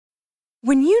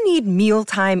When you need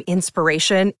mealtime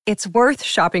inspiration, it's worth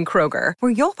shopping Kroger,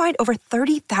 where you'll find over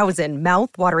 30,000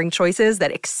 mouth-watering choices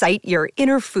that excite your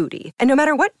inner foodie. And no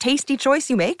matter what tasty choice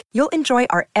you make, you'll enjoy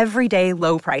our everyday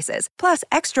low prices, plus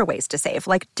extra ways to save,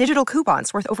 like digital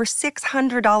coupons worth over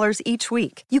 $600 each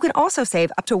week. You can also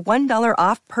save up to $1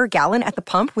 off per gallon at the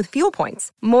pump with fuel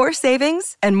points. More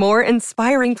savings and more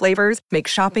inspiring flavors make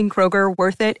shopping Kroger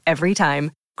worth it every time.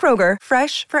 Kroger,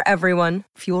 fresh for everyone.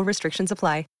 Fuel restrictions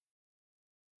apply.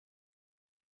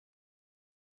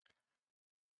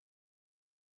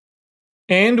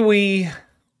 And we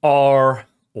are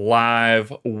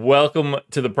live. Welcome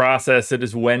to the process. It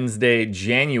is Wednesday,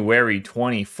 January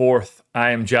 24th.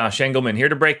 I am Josh Engelman, here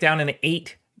to break down an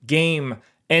 8-game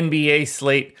NBA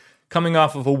slate. Coming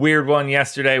off of a weird one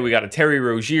yesterday, we got a Terry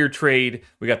Rozier trade,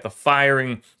 we got the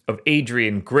firing of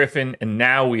Adrian Griffin, and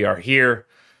now we are here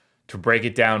to break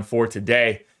it down for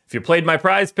today. If you played my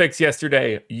prize picks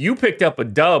yesterday, you picked up a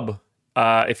dub.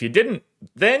 If you didn't,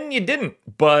 then you didn't,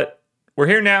 but we're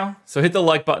here now, so hit the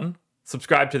like button,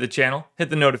 subscribe to the channel, hit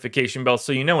the notification bell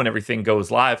so you know when everything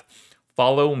goes live.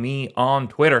 Follow me on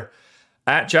Twitter,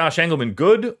 at Josh Engelman.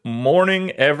 Good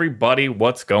morning, everybody.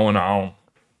 What's going on?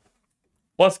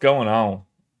 What's going on?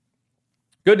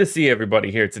 Good to see everybody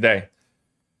here today.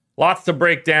 Lots to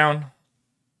break down.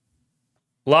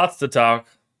 Lots to talk.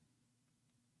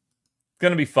 It's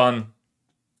going to be fun.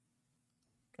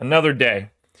 Another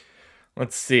day.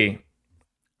 Let's see.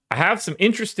 I have some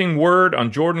interesting word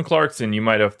on Jordan Clarkson you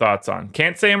might have thoughts on.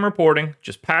 Can't say I'm reporting,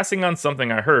 just passing on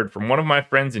something I heard from one of my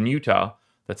friends in Utah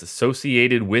that's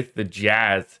associated with the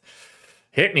Jazz.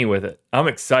 Hit me with it. I'm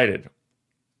excited.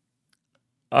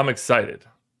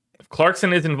 If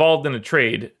Clarkson is involved in a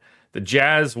trade, the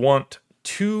Jazz want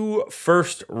 2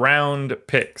 first-round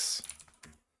picks.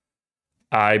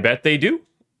 I bet they do.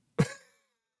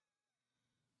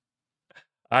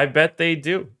 I bet they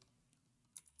do.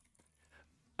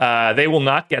 They will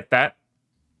not get that.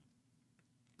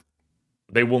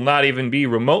 They will not even be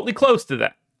remotely close to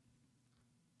that.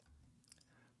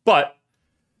 But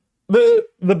the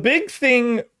big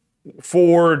thing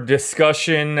for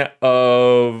discussion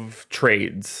of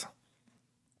trades,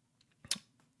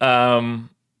 and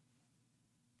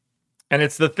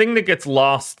it's the thing that gets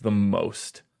lost the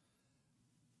most.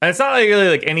 And it's not really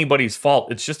like anybody's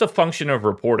fault. It's just a function of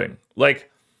reporting.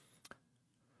 Like,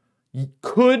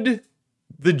 could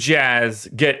the Jazz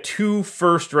get 2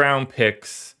 first-round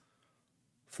picks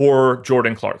for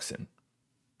Jordan Clarkson?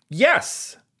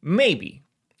 Yes, maybe.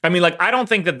 I mean, like, I don't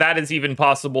think that is even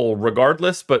possible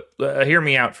regardless, but hear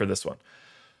me out for this one.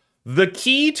 The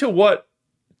key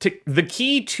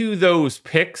to those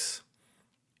picks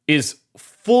is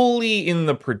fully in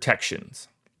the protections.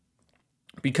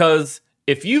 Because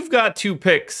if you've got 2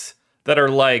 picks that are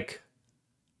like,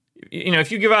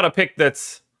 if you give out a pick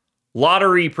that's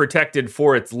lottery protected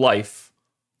for its life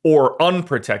or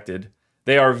unprotected,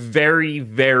 they are very,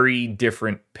 very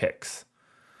different picks.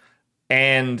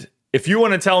 And if you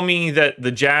want to tell me that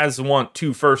the Jazz want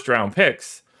 2 first-round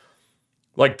picks,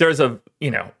 like there's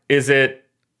is it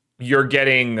you're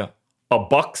getting a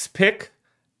Bucks pick,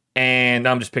 and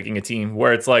I'm just picking a team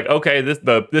where it's like, okay,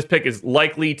 this pick is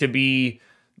likely to be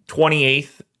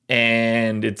 28th,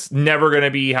 and it's never going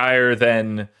to be higher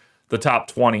than the top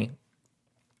 20.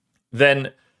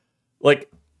 Then, like,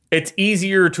 it's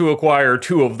easier to acquire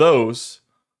 2 of those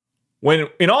when,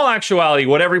 in all actuality,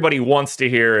 what everybody wants to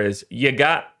hear is you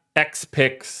got X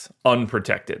picks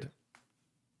unprotected.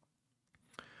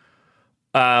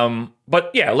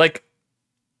 But yeah, like,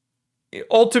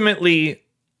 ultimately,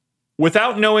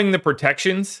 without knowing the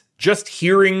protections, just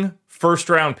hearing first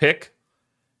round pick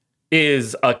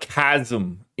is a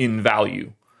chasm in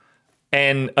value.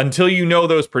 And until you know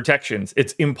those protections,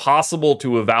 it's impossible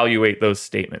to evaluate those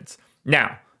statements.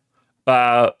 Now,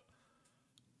 that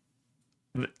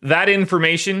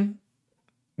information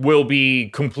will be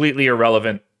completely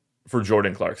irrelevant for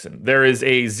Jordan Clarkson. There is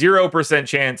a 0%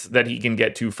 chance that he can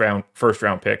get 2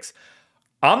 first-round picks.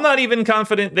 I'm not even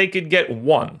confident they could get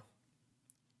 1.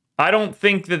 I don't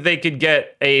think that they could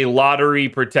get a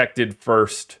lottery-protected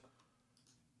first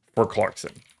for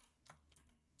Clarkson.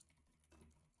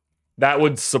 That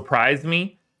would surprise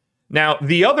me. Now,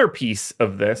 the other piece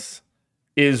of this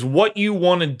is what you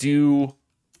want to do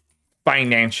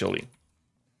financially.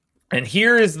 And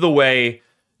here is the way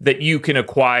that you can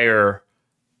acquire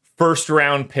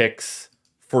first-round picks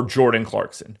for Jordan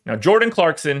Clarkson. Now, Jordan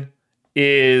Clarkson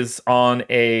is on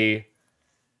his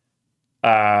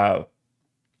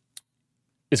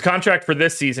contract for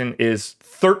this season is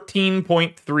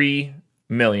 $13.3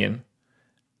 million.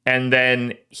 And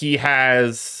then he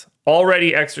has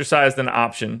already exercised an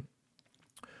option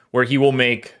where he will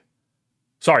make,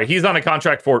 sorry, he's on a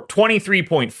contract for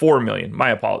 $23.4 million. My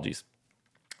apologies.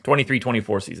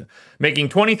 23-24 season. Making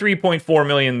 $23.4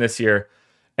 million this year,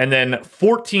 and then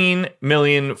 $14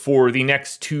 million for the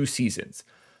next 2 seasons.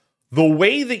 The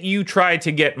way that you try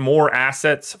to get more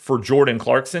assets for Jordan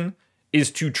Clarkson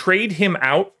is to trade him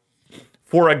out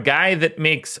for a guy that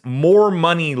makes more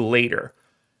money later.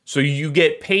 So you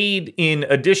get paid in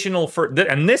additional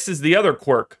and this is the other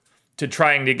quirk to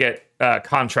trying to get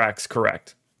contracts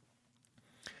correct.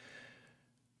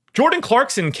 Jordan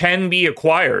Clarkson can be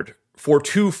acquired for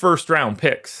 2 first-round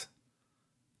picks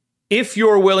if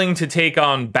you're willing to take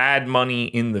on bad money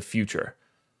in the future.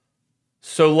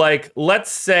 So, like,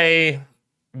 let's say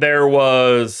there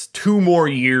was 2 more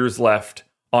years left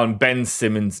on Ben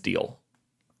Simmons' deal.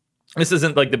 This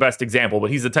isn't like the best example,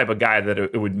 but he's the type of guy that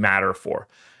it would matter for.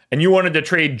 And you wanted to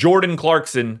trade Jordan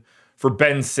Clarkson for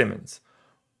Ben Simmons.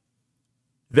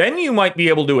 Then you might be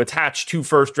able to attach 2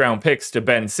 first-round picks to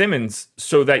Ben Simmons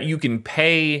so that you can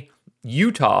pay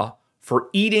Utah for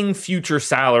eating future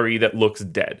salary that looks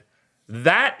dead.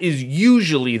 That is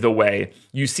usually the way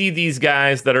you see these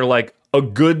guys that are like a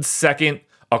good second,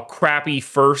 a crappy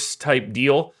first type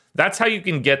deal. That's how you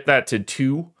can get that to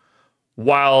 2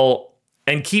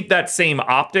 and keep that same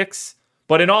optics.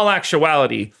 But in all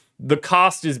actuality, the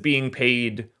cost is being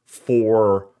paid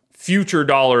for future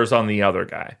dollars on the other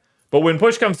guy. But when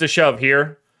push comes to shove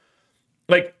here,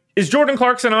 like, is Jordan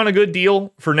Clarkson on a good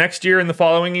deal for next year and the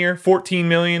following year? 14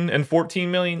 million and 14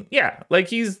 million? Yeah, like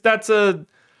that's a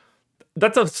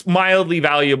mildly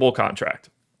valuable contract.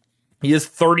 He is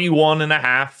 31 and a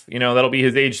half. That'll be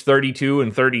his age 32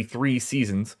 and 33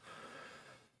 seasons.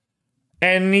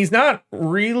 And he's not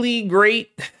really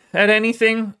great at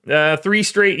anything. 3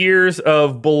 straight years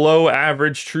of below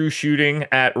average true shooting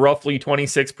at roughly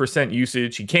 26%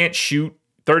 usage. He can't shoot.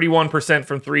 31%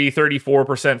 from 3,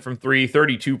 34% from 3,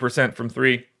 32% from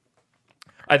 3.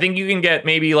 I think you can get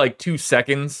maybe like 2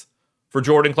 seconds for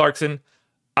Jordan Clarkson.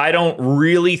 I don't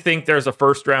really think there's a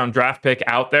first round draft pick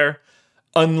out there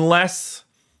unless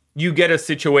you get a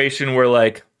situation where,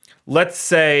 like, let's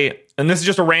say, and this is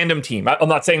just a random team. I'm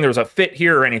not saying there's a fit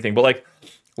here or anything, but like,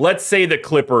 let's say the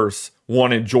Clippers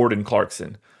wanted Jordan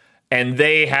Clarkson and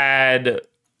they had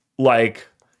like,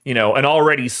 an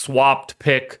already swapped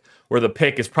pick where the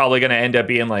pick is probably going to end up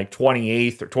being like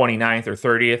 28th or 29th or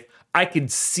 30th. I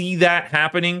could see that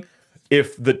happening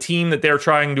if the team that they're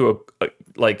trying to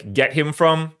get him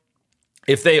from,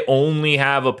 if they only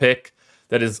have a pick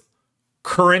that is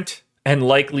current and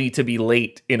likely to be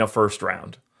late in a first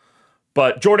round.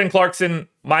 But Jordan Clarkson,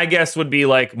 my guess would be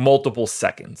like multiple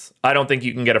seconds. I don't think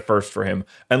you can get a first for him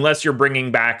unless you're bringing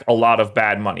back a lot of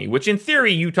bad money, which in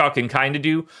theory Utah can kind of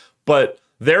do, but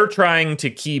they're trying to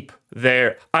keep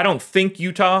I don't think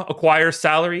Utah acquires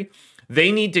salary. They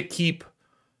need to keep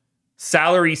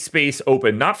salary space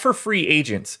open, not for free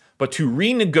agents, but to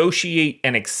renegotiate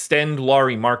and extend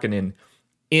Lauri Markkanen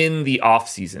in the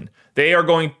offseason. They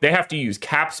have to use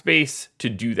cap space to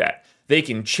do that. They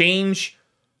can change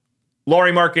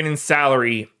Lauri Markkanen's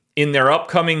salary in their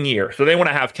upcoming year. So they want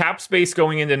to have cap space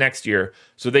going into next year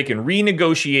so they can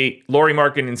renegotiate Lauri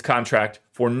Markkanen's contract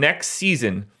for next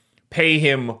season, pay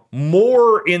him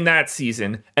more in that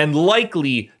season, and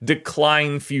likely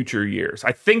decline future years.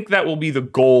 I think that will be the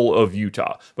goal of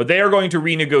Utah. But they are going to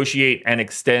renegotiate and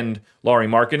extend Lauri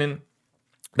Markkanen.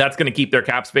 That's going to keep their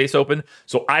cap space open.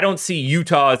 So I don't see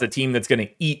Utah as a team that's going to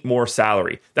eat more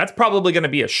salary. That's probably going to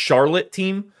be a Charlotte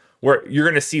team where you're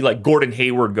going to see like Gordon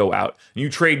Hayward go out. You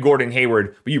trade Gordon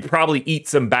Hayward, but you probably eat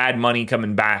some bad money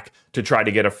coming back to try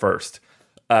to get a first.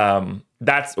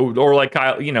 That's or like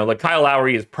Kyle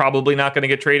Lowry is probably not going to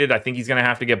get traded. I think he's going to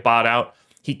have to get bought out.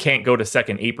 He can't go to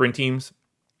second apron teams,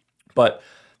 but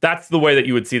that's the way that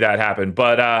you would see that happen.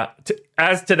 But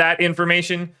as to that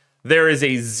information, there is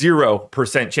a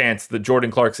 0% chance that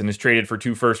Jordan Clarkson is traded for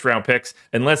 2 first-round picks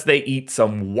unless they eat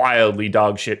some wildly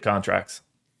dog shit contracts.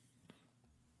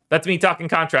 That's me talking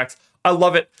contracts. I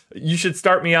love it. You should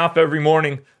start me off every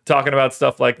morning talking about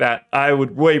stuff like that. I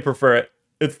would way prefer it.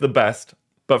 It's the best.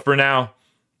 But for now,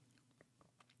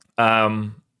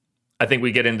 I think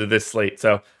we get into this slate.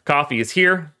 So coffee is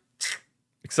here.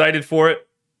 Excited for it.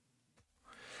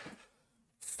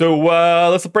 So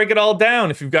let's break it all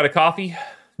down. If you've got a coffee,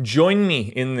 join me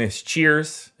in this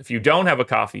cheers. If you don't have a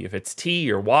coffee, if it's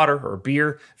tea or water or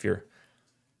beer, if you're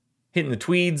hitting the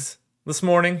tweeds this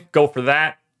morning, go for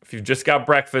that. If you've just got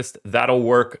breakfast, that'll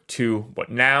work too. But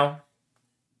now,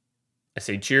 I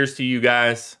say cheers to you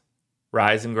guys.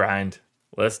 Rise and grind.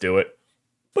 Let's do it.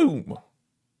 Boom.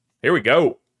 Here we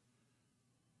go.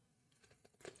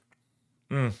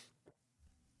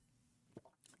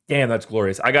 Damn, that's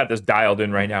glorious. I got this dialed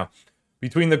in right now.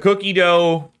 Between the cookie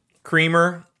dough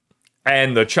creamer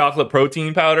and the chocolate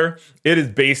protein powder, it is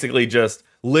basically just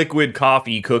liquid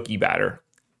coffee cookie batter.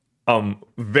 I'm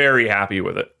very happy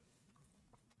with it.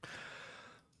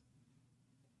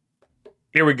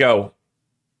 Here we go.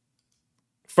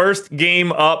 First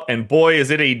game up, and boy,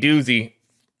 is it a doozy.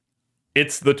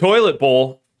 It's the toilet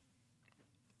bowl.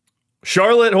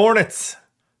 Charlotte Hornets,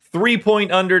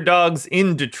 3-point underdogs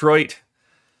in Detroit.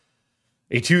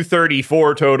 A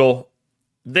 234 total.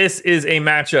 This is a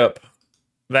matchup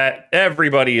that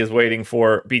everybody is waiting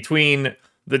for between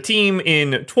the team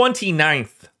in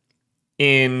 29th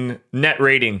in net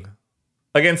rating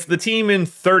against the team in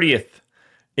 30th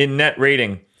in net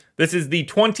rating. This is the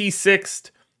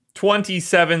 26th,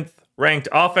 27th ranked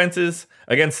offenses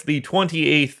against the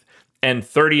 28th and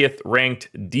 30th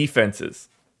ranked defenses.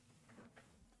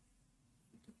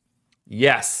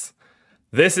 Yes,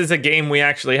 this is a game we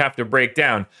actually have to break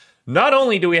down. Not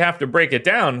only do we have to break it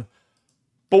down,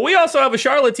 but we also have a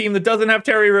Charlotte team that doesn't have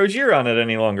Terry Rozier on it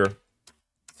any longer.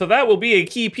 So that will be a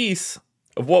key piece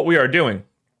of what we are doing.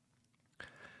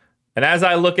 And as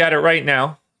I look at it right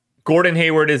now, Gordon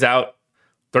Hayward is out.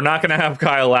 They're not going to have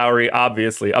Kyle Lowry,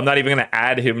 obviously. I'm not even going to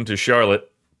add him to Charlotte.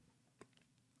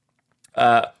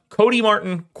 Cody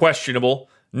Martin, questionable.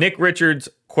 Nick Richards,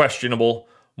 questionable.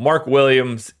 Mark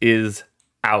Williams is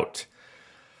out.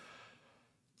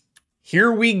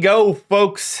 Here we go,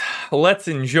 folks. Let's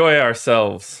enjoy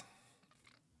ourselves.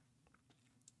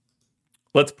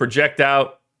 Let's project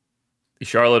out the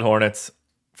Charlotte Hornets.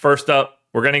 First up,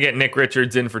 we're going to get Nick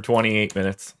Richards in for 28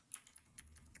 minutes.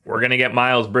 We're going to get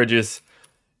Miles Bridges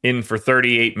in for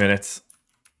 38 minutes.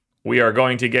 We are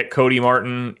going to get Cody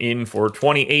Martin in for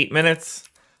 28 minutes.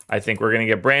 I think we're going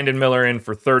to get Brandon Miller in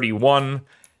for 31.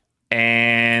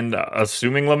 And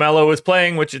assuming LaMelo is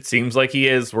playing, which it seems like he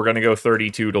is, we're going to go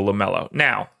 32 to LaMelo.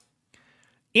 Now,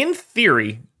 in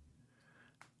theory,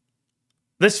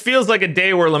 this feels like a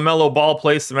day where LaMelo Ball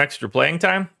plays some extra playing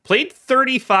time. Played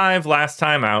 35 last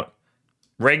time out.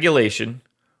 Regulation.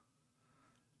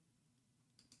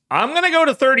 I'm going to go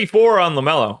to 34 on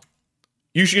LaMelo.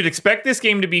 You should expect this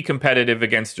game to be competitive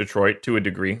against Detroit to a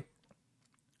degree.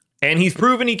 And he's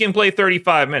proven he can play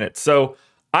 35 minutes. So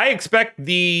I expect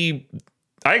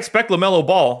LaMelo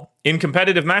Ball in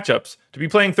competitive matchups to be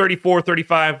playing 34,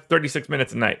 35, 36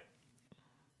 minutes a night.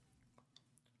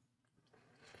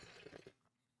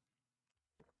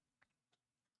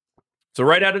 So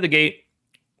right out of the gate,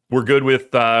 we're good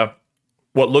with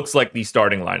what looks like the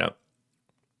starting lineup.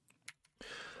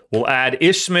 We'll add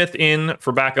Ish Smith in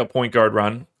for backup point guard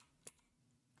run.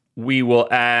 We will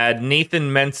add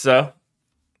Nathan Mensah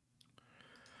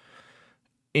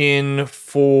in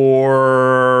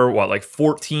for,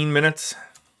 14 minutes?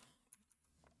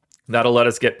 That'll let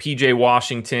us get PJ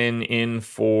Washington in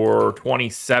for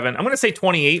 27. I'm going to say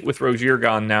 28 with Rozier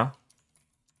gone now.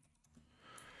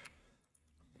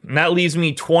 And that leaves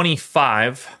me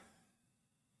 25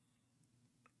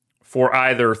 for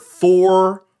either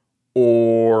Thor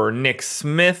or Nick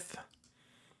Smith.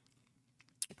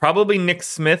 Probably Nick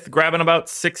Smith grabbing about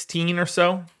 16 or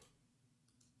so.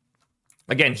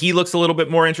 Again, he looks a little bit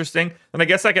more interesting. And I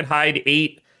guess I could hide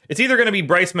 8. It's either going to be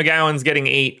Bryce McGowan's getting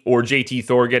 8 or JT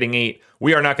Thor getting 8.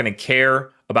 We are not going to care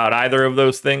about either of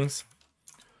those things.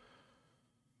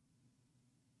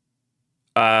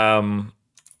 But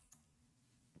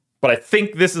I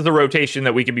think this is a rotation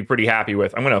that we can be pretty happy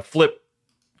with. I'm going to flip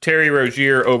Terry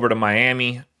Rozier over to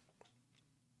Miami.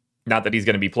 Not that he's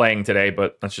going to be playing today,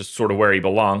 but that's just sort of where he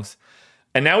belongs.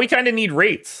 And now we kind of need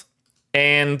rates.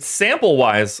 And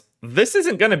sample-wise, this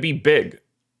isn't going to be big.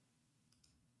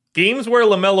 Games where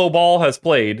LaMelo Ball has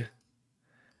played,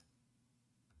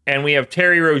 and we have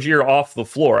Terry Rozier off the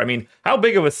floor. I mean, how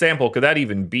big of a sample could that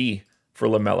even be for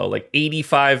LaMelo? Like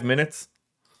 85 minutes?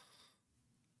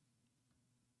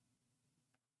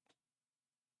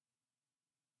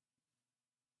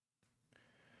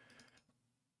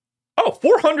 Oh,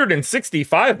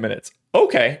 465 minutes.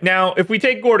 Okay, now if we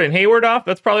take Gordon Hayward off,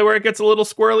 that's probably where it gets a little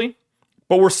squirrely.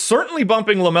 But we're certainly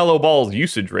bumping LaMelo Ball's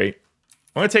usage rate.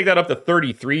 I'm going to take that up to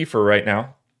 33 for right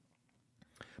now.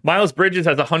 Miles Bridges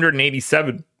has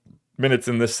 187 minutes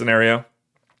in this scenario.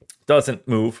 Doesn't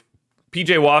move.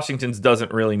 PJ Washington's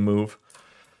doesn't really move.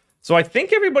 So I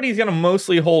think everybody's going to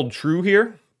mostly hold true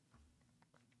here.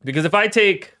 Because if I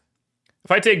take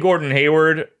Gordon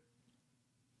Hayward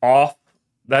off,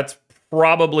 that's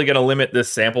probably going to limit this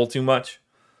sample too much.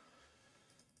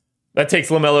 That takes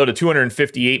LaMelo to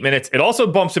 258 minutes. It also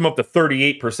bumps him up to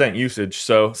 38% usage,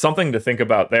 so something to think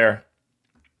about there.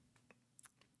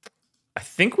 I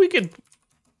think we could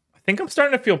think I'm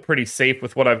starting to feel pretty safe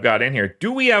with what I've got in here.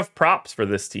 Do we have props for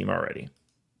this team already?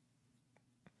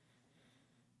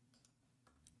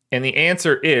 And the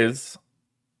answer is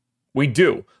we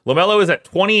do. LaMelo is at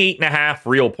 28.5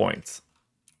 real points.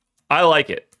 I like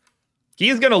it.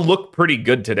 He's going to look pretty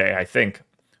good today, I think.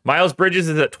 Miles Bridges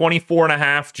is at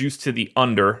 24.5, juiced to the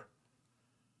under.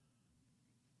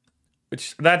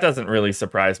 Which, that doesn't really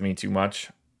surprise me too much.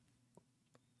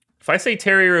 If I say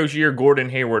Terry Rozier, Gordon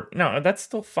Hayward, no, that's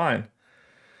still fine.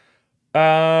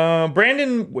 Miles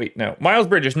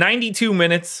Bridges, 92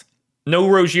 minutes. No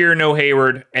Rozier, no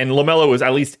Hayward, and LaMelo is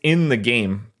at least in the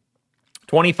game.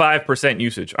 25%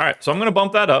 usage. All right, so I'm going to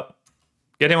bump that up.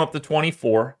 Get him up to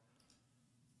 24.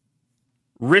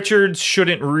 Richards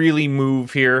shouldn't really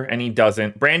move here, and he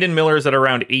doesn't. Brandon Miller's at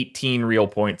around 18 real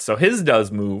points, so his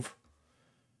does move.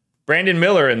 Brandon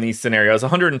Miller in these scenarios,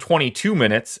 122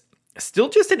 minutes. Still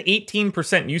just an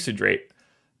 18% usage rate.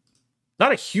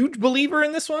 Not a huge believer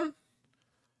in this one.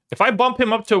 If I bump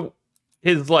him up to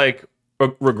his,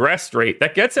 regressed rate,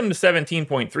 that gets him to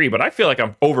 17.3, but I feel like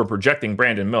I'm over projecting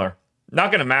Brandon Miller.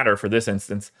 Not going to matter for this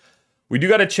instance. We do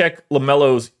got to check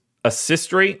LaMelo's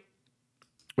assist rate,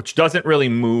 which doesn't really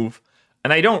move,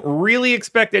 and I don't really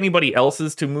expect anybody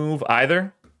else's to move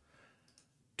either.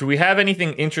 Do we have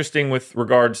anything interesting with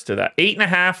regards to that?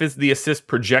 8.5 is the assist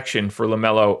projection for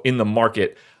LaMelo in the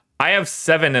market. I have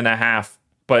 7.5,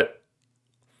 but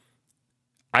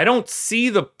I don't see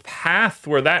the path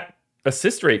where that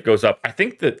assist rate goes up. I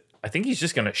think he's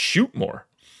just going to shoot more.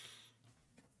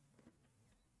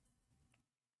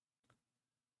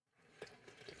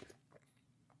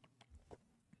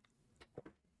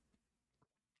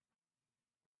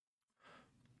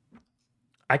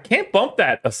 I can't bump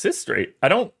that assist rate.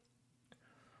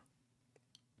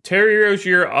 Terry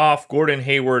Rozier off, Gordon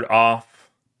Hayward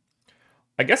off.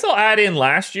 I guess I'll add in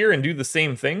last year and do the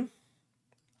same thing.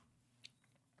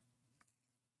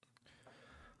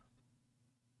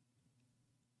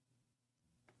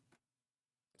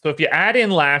 So if you add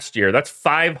in last year, that's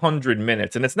 500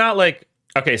 minutes. And it's not like,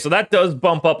 okay, so that does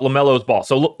bump up LaMelo's ball.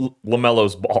 So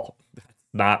LaMelo's ball,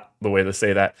 not the way to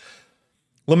say that.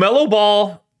 LaMelo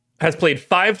Ball has played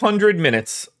 500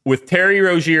 minutes with Terry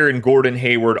Rozier and Gordon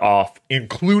Hayward off,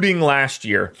 including last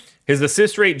year. His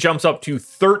assist rate jumps up to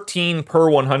 13 per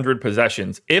 100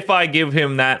 possessions. If I give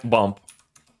him that bump,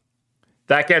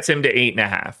 that gets him to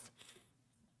 8.5.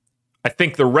 I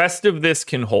think the rest of this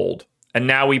can hold. And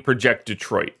now we project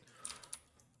Detroit.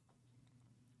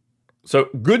 So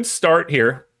good start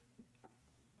here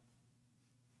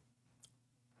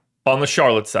on the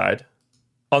Charlotte side.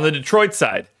 On the Detroit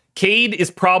side, Cade is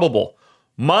probable.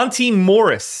 Monty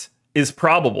Morris is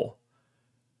probable.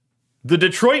 The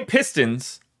Detroit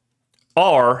Pistons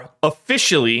are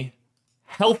officially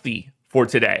healthy for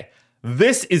today.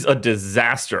 This is a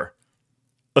disaster,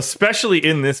 especially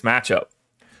in this matchup.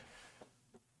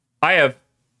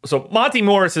 So Monty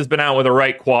Morris has been out with a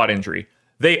right quad injury.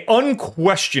 They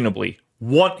unquestionably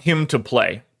want him to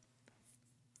play.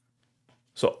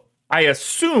 So I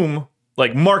assume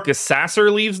Marcus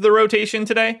Sasser leaves the rotation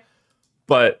today,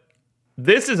 but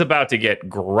this is about to get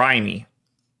grimy.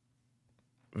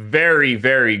 Very,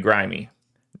 very grimy.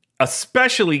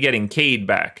 Especially getting Cade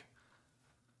back.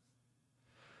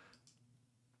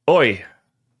 Oy.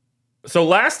 So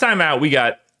last time out, we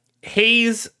got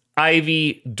Hayes,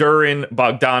 Ivy, Duran,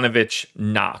 Bogdanovich,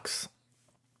 Knox.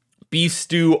 Beef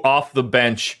Stew off the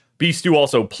bench. Beef Stew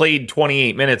also played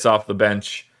 28 minutes off the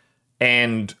bench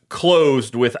and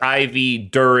closed with Ivy,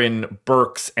 Duran,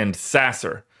 Burks, and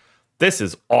Sasser. This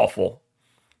is awful.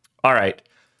 All right.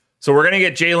 So we're going to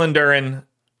get Jalen Duran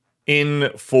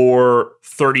in for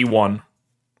 31.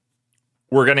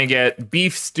 We're going to get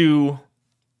Beef Stew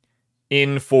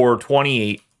in for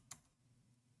 28.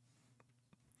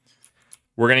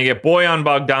 We're going to get Bojan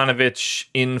Bogdanovich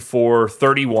in for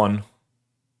 31.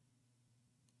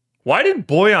 Why did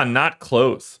Bojan not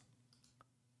close?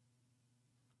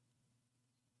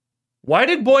 Why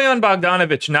did Bojan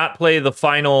Bogdanovich not play the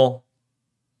final,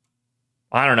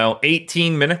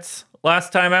 18 minutes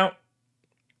last time out?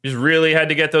 Just really had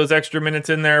to get those extra minutes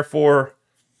in there for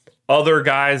other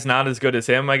guys not as good as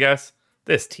him, I guess.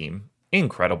 This team,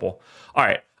 incredible. All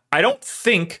right, I don't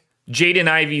think Jaden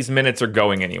Ivey's minutes are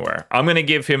going anywhere. I'm going to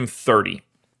give him 30.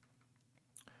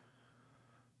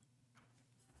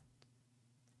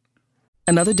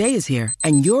 Another day is here,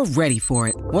 and you're ready for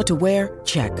it. What to wear?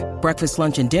 Check. Breakfast,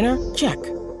 lunch, and dinner? Check.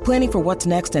 Planning for what's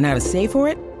next and how to save for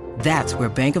it? That's where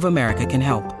Bank of America can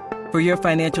help. For your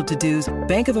financial to-dos,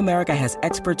 Bank of America has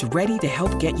experts ready to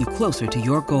help get you closer to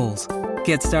your goals.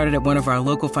 Get started at one of our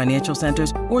local financial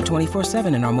centers or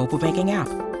 24/7 in our mobile banking app.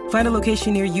 Find a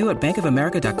location near you at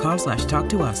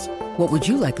bankofamerica.com/talktous. What would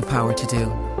you like the power to do?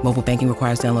 Mobile banking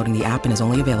requires downloading the app and is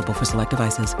only available for select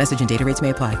devices. Message and data rates may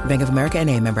apply. Bank of America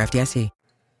N.A., member FDIC.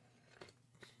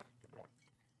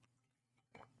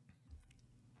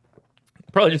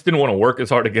 Probably just didn't want to work as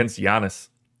hard against Giannis.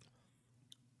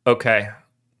 Okay.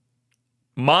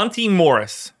 Monty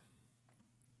Morris.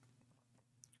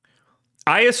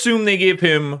 I assume they give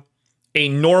him a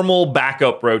normal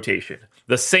backup rotation,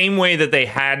 the same way that they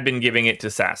had been giving it to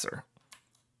Sasser.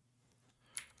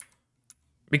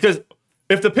 Because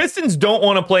if the Pistons don't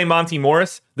want to play Monty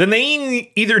Morris, then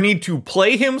they either need to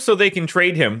play him so they can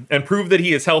trade him and prove that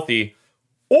he is healthy,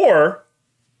 or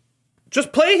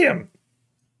just play him.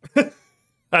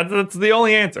 That's the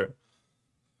only answer.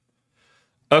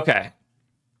 Okay.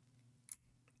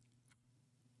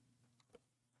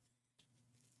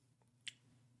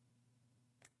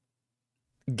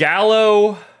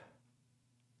 Gallo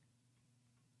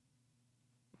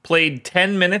played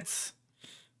 10 minutes.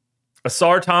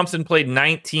 Asar Thompson played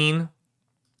 19.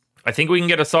 I think we can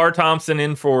get Asar Thompson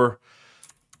in for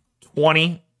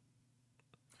 20.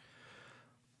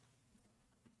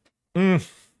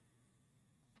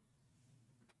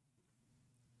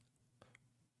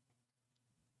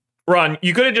 Ron,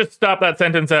 you could have just stopped that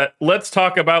sentence at, let's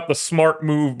talk about the smart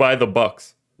move by the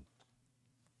Bucks.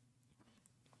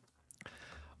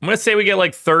 I'm going to say we get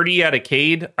like 30 out of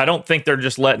Cade. I don't think they're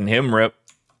just letting him rip.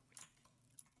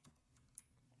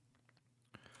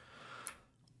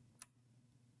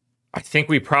 I think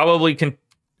we probably can.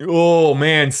 Oh,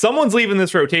 man. Someone's leaving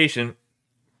this rotation.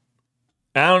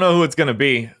 I don't know who it's going to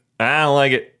be. I don't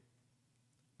like it.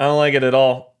 I don't like it at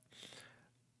all.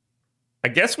 I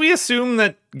guess we assume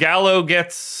that Gallo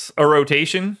gets a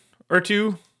rotation or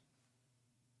two.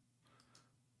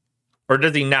 Or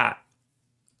does he not?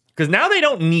 Because now they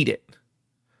don't need it.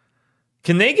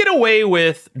 Can they get away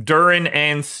with Duren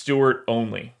and Stewart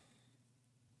only?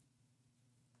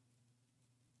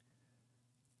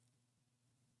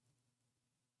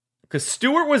 Because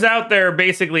Stewart was out there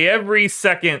basically every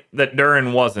second that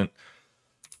Duren wasn't.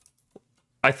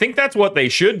 I think that's what they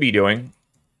should be doing.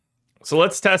 So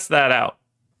let's test that out.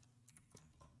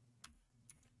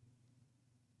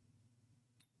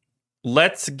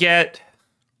 Let's get...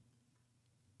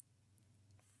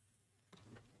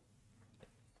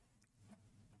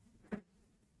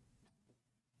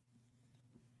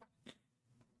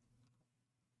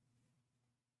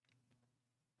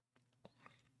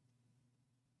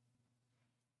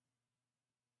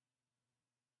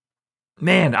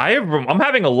 Man, I'm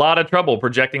having a lot of trouble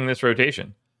projecting this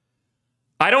rotation.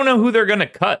 I don't know who they're going to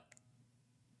cut.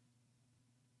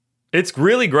 It's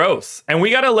really gross. And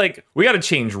we got to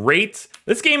change rates.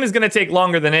 This game is going to take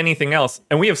longer than anything else.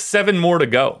 And we have 7 more to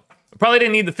go. Probably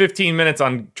didn't need the 15 minutes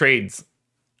on trades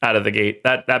out of the gate.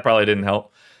 That probably didn't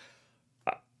help.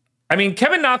 I mean,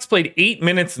 Kevin Knox played 8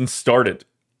 minutes and started.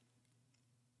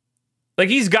 Like,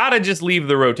 he's got to just leave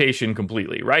the rotation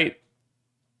completely, right?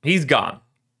 He's gone.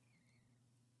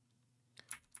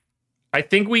 I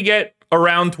think we get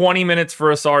around 20 minutes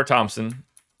for Asar Thompson.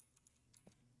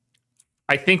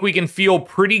 I think we can feel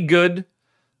pretty good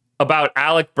about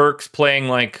Alec Burks playing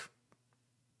like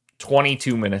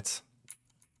 22 minutes.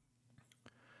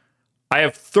 I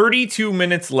have 32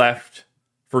 minutes left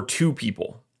for 2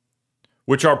 people,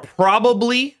 which are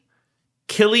probably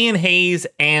Killian Hayes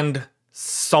and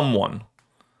someone.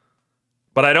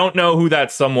 But I don't know who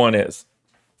that someone is.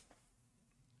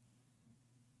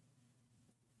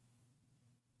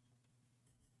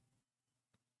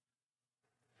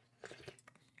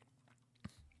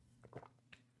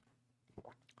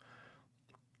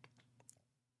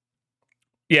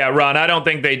 Yeah, Ron, I don't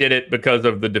think they did it because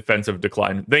of the defensive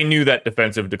decline. They knew that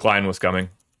defensive decline was coming.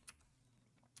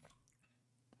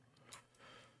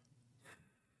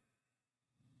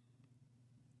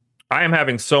 I am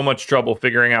having so much trouble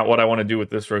figuring out what I want to do with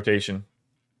this rotation.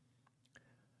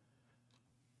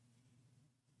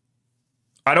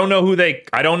 I don't know who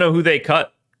they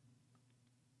cut.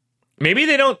 Maybe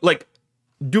they don't like.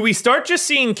 Do we start just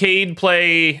seeing Cade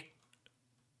play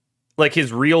like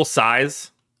his real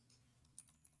size?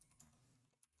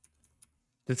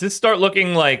 Does this start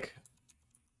looking like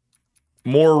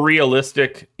more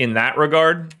realistic in that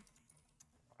regard?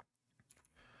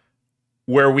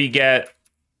 Where we get...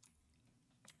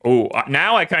 Oh,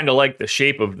 now I kind of like the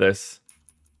shape of this.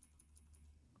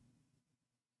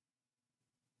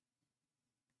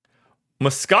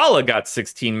 Muscala got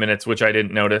 16 minutes, which I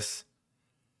didn't notice.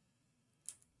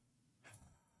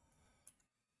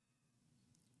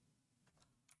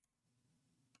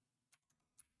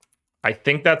 I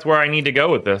think that's where I need to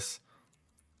go with this.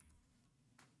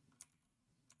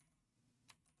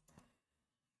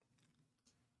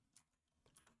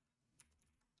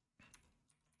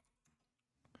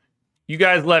 You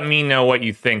guys let me know what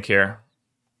you think here.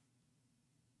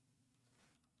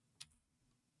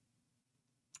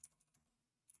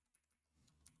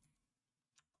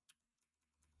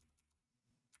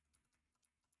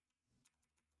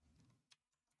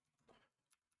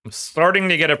 I'm starting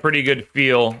to get a pretty good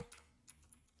feel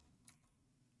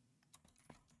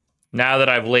now that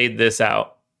I've laid this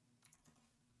out.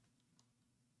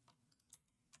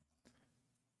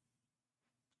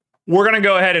 We're going to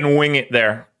go ahead and wing it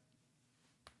there.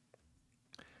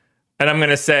 And I'm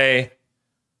going to say,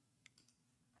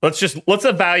 let's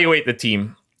evaluate the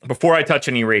team before I touch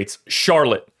any rates.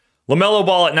 Charlotte, LaMelo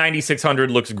Ball at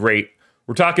 9,600 looks great.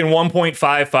 We're talking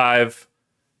 1.55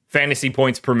 fantasy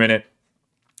points per minute.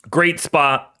 Great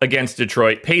spot against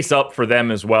Detroit. Pace up for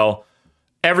them as well.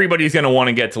 Everybody's going to want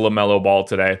to get to LaMelo Ball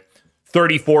today.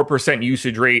 34%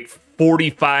 usage rate,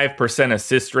 45%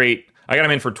 assist rate. I got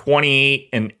him in for 28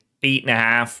 and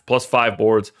 8.5 plus 5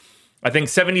 boards. I think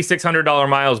 $7,600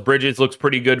 Miles Bridges looks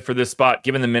pretty good for this spot,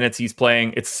 given the minutes he's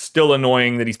playing. It's still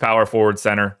annoying that he's power forward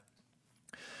center.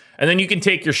 And then you can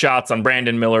take your shots on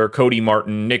Brandon Miller, Cody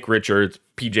Martin, Nick Richards,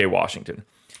 PJ Washington.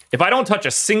 If I don't touch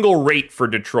a single rate for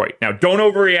Detroit, now don't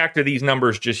overreact to these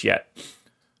numbers just yet.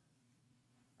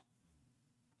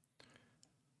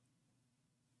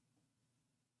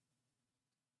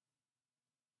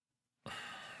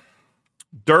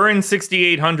 Duran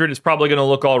 6,800 is probably going to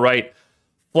look all right.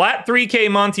 Flat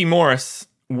 3K Monty Morris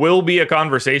will be a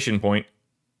conversation point.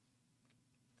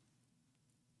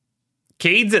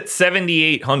 Cade's at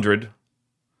 7,800.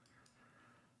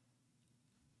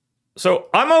 So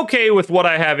I'm okay with what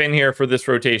I have in here for this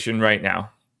rotation right now.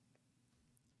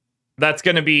 That's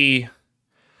going to be,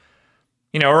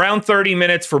 around 30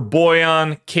 minutes for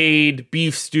Boyan, Cade,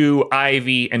 Beef Stew,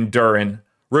 Ivy, and Duran.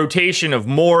 Rotation of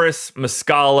Morris,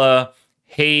 Muscala,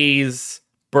 Hayes,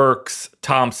 Burks,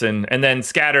 Thompson, and then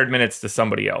scattered minutes to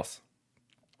somebody else.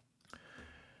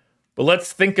 But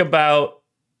let's think about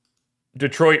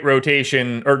Detroit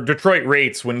rotation or Detroit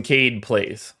rates when Cade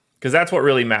plays, because that's what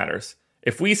really matters.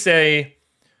 If we say,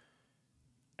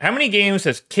 how many games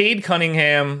has Cade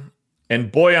Cunningham and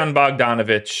Boyan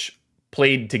Bogdanovic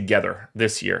played together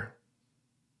this year?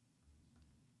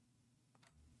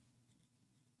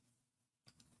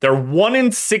 They're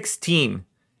 1-16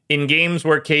 in games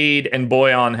where Cade and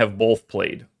Boyan have both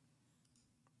played.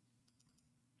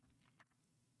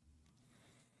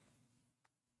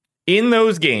 In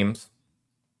those games,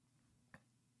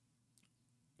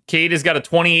 Cade has got a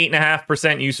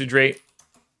 28.5% usage rate.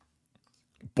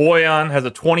 Boyan has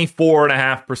a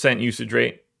 24.5% usage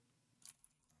rate.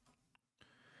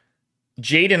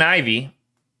 Jaden Ivey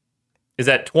is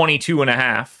at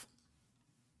 22.5.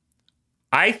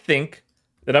 I think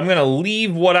that I'm going to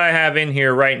leave what I have in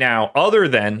here right now, other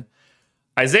than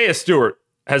Isaiah Stewart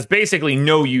has basically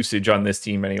no usage on this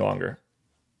team any longer.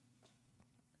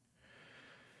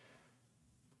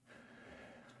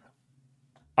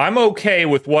 I'm okay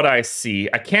with what I see.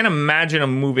 I can't imagine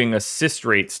him moving assist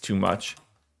rates too much.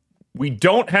 We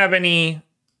don't have any.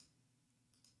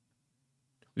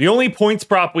 The only points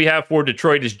prop we have for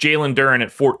Detroit is Jalen Duran at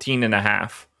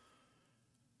 14.5.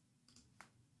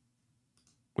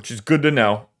 Which is good to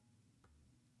know.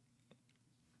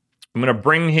 I'm going to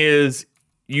bring his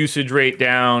usage rate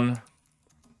down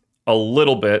a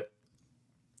little bit.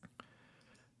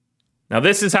 Now,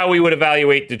 this is how we would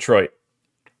evaluate Detroit.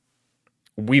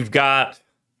 We've got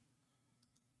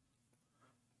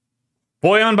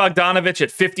Boyan Bogdanovic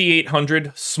at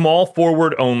 5,800, small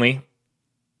forward only.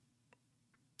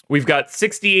 We've got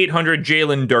 6,800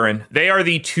 Jalen Duran. They are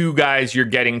the two guys you're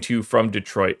getting to from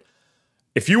Detroit.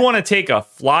 If you want to take a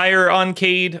flyer on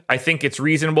Cade, I think it's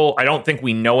reasonable. I don't think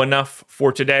we know enough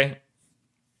for today.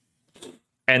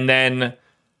 And then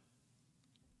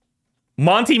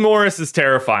Monty Morris is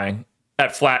terrifying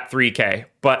at flat 3K,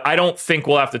 but I don't think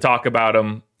we'll have to talk about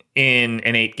him in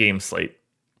an 8-game slate.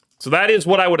 So that is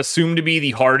what I would assume to be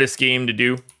the hardest game to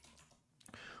do.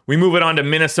 We move it on to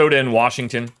Minnesota and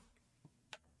Washington.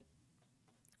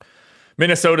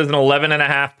 Minnesota is an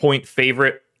 11.5 point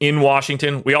favorite in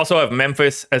Washington. We also have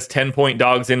Memphis as 10-point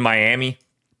dogs in Miami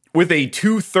with a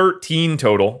 213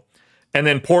 total. And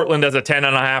then Portland as a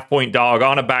 10.5 point dog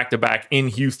on a back-to-back in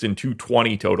Houston,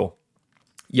 220 total.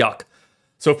 Yuck.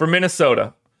 So for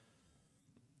Minnesota,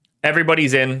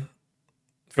 everybody's in.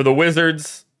 For the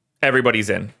Wizards,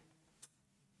 everybody's in.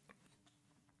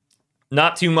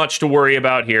 Not too much to worry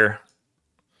about here.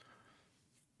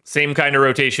 Same kind of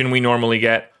rotation we normally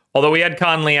get. Although we had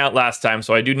Conley out last time,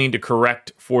 so I do need to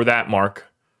correct for that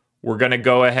mark. We're going to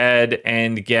go ahead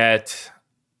and get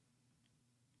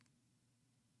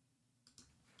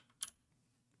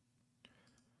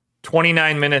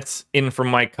 29 minutes in for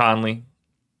Mike Conley.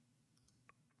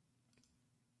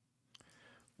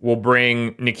 We'll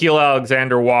bring Nickeil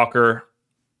Alexander-Walker.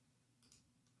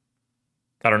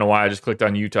 I don't know why I just clicked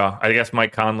on Utah. I guess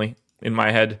Mike Conley in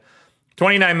my head.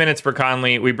 29 minutes for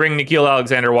Conley. We bring Nickeil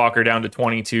Alexander-Walker down to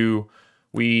 22.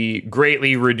 We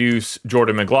greatly reduce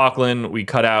Jordan McLaughlin. We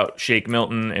cut out Shake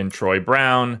Milton and Troy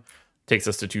Brown. Takes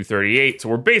us to 238. So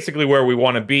we're basically where we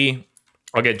want to be.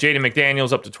 I'll get Jaden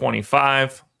McDaniels up to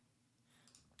 25.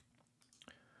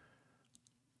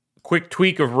 Quick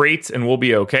tweak of rates and we'll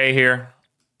be okay here.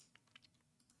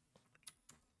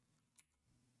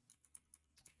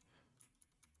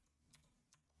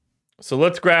 So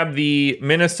let's grab the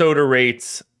Minnesota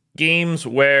rates. Games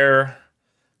where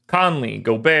Conley,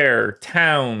 Gobert,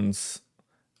 Towns,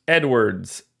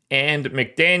 Edwards, and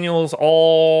McDaniels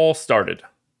all started.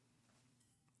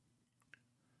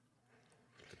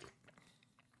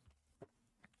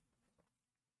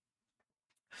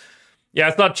 Yeah,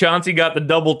 I thought Chauncey got the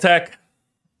double tech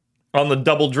on the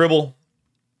double dribble.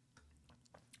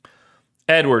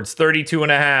 Edwards,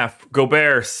 32.5.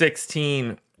 Gobert,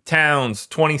 16. Towns,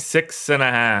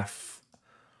 26.5.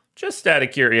 Just out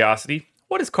of curiosity,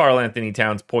 what is Karl Anthony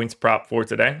Towns' points prop for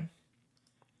today?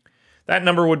 That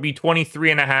number would be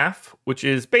 23.5, which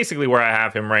is basically where I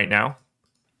have him right now.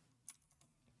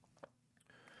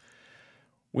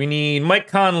 We need Mike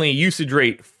Conley, usage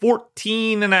rate,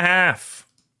 14.5.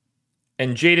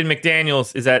 And Jaden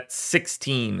McDaniels is at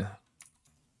 16.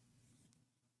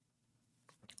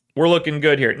 We're looking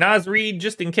good here. Naz Reid,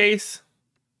 just in case,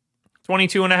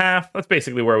 22.5. That's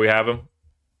basically where we have him.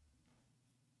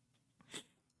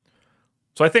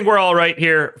 So I think we're all right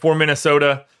here for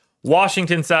Minnesota.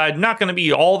 Washington side, not going to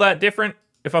be all that different,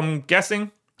 if I'm guessing.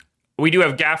 We do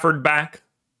have Gafford back,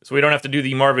 so we don't have to do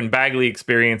the Marvin Bagley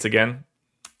experience again.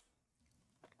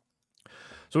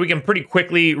 So we can pretty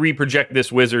quickly reproject this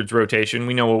Wizards rotation.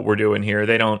 We know what we're doing here.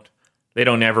 They don't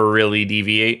ever really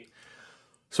deviate.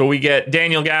 So we get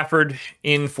Daniel Gafford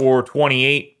in for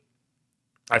 28.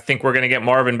 I think we're going to get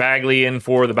Marvin Bagley in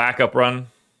for the backup run.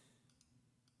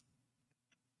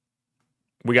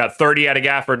 We got 30 out of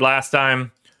Gafford last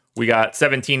time. We got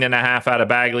 17.5 out of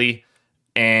Bagley.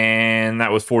 And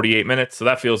that was 48 minutes, so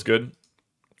that feels good.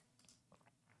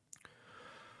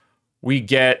 We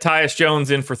get Tyus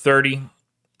Jones in for 30.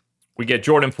 We get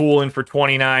Jordan Poole in for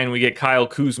 29. We get Kyle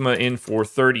Kuzma in for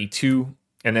 32.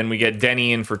 And then we get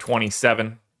Denny in for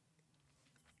 27.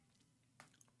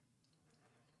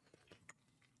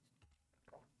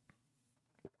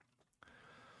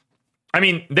 I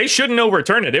mean, they shouldn't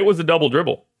overturn it. It was a double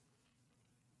dribble.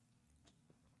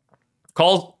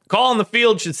 Call on the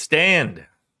field should stand.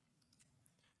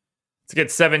 Let's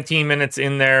get 17 minutes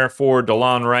in there for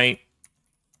DeLon Wright.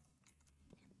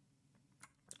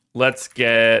 Let's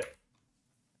get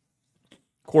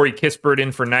Corey Kispert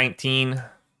in for 19.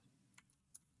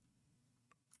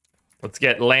 Let's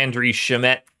get Landry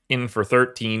Shamet in for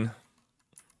 13.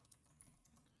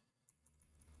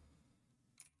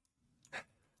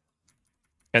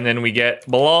 And then we get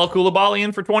Bilal Coulibaly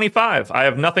in for 25. I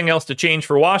have nothing else to change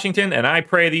for Washington, and I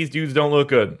pray these dudes don't look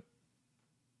good.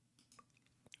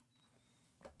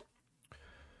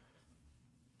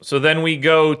 So then we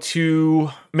go to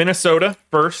Minnesota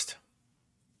first.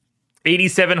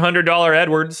 $8,700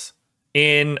 Edwards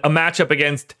in a matchup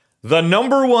against the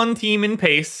number 1 team in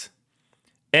pace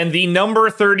and the number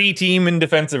 30 team in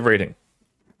defensive rating.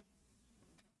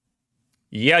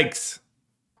 Yikes.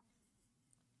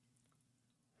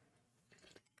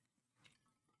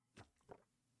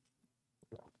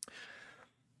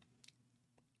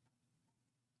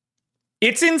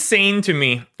 It's insane to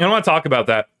me. I want to talk about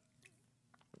that.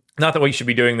 Not that we should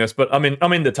be doing this, but I'm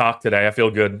in the talk today. I feel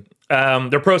good.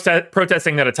 They're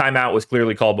protesting that a timeout was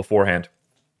clearly called beforehand.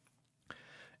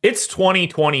 It's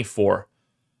 2024.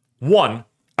 One,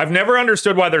 I've never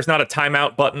understood why there's not a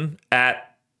timeout button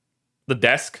at the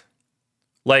desk.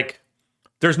 Like,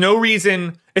 there's no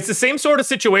reason. It's the same sort of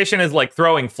situation as like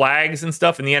throwing flags and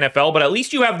stuff in the NFL, but at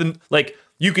least you have the, like,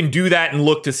 you can do that and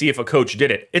look to see if a coach did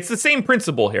it. It's the same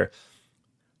principle here.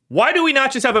 Why do we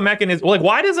not just have a mechanism? Like,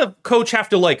 why does a coach have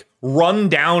to, like, run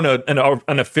down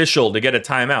an official to get a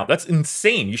timeout? That's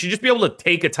insane. You should just be able to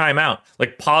take a timeout,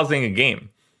 like pausing a game.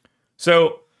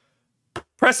 So,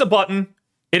 press a button.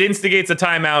 It instigates a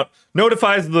timeout,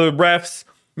 notifies the refs.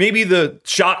 Maybe the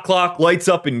shot clock lights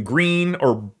up in green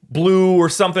or blue or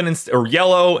something, or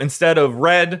yellow instead of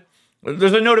red.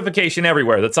 There's a notification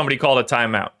everywhere that somebody called a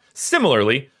timeout.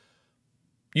 Similarly,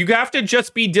 you have to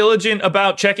just be diligent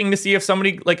about checking to see if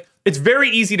somebody, like, it's very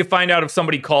easy to find out if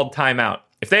somebody called timeout.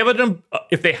 If they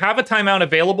have a timeout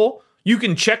available, You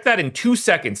can check that in 2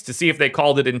 seconds to see if they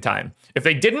called it in time. If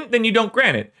they didn't, then you don't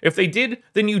grant it. If they did,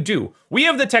 then you do. We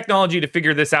have the technology to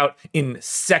figure this out in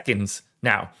seconds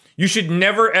now. You should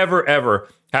never, ever, ever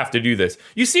have to do this.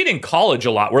 You see it in college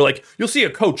a lot where like you'll see a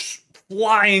coach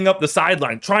flying up the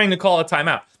sideline trying to call a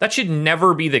timeout. That should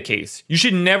never be the case. You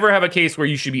should never have a case where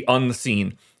you should be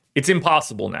unseen. It's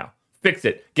impossible now. Fix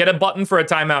it. Get a button for a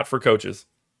timeout for coaches.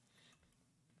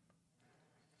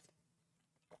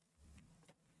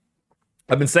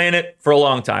 I've been saying it for a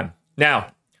long time. Now,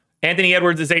 Anthony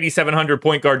Edwards is 8,700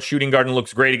 point guard, shooting guard, and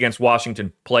looks great against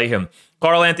Washington. Play him.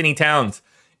 Karl Anthony Towns,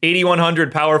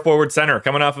 8,100 power forward center,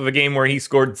 coming off of a game where he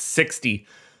scored 60.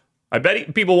 I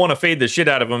bet people want to fade the shit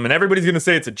out of him, and everybody's going to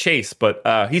say it's a chase, but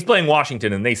he's playing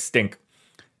Washington, and they stink.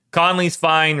 Conley's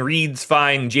fine. Reed's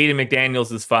fine. Jaden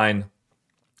McDaniels is fine.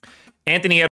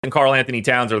 Anthony Edwards and Karl Anthony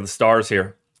Towns are the stars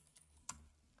here.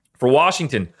 For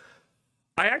Washington,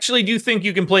 I actually do think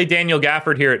you can play Daniel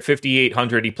Gafford here at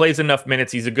 5,800. He plays enough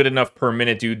minutes. He's a good enough per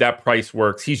minute dude. That price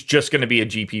works. He's just going to be a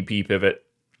GPP pivot.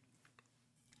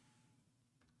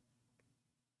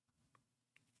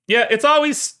 Yeah, it's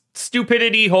always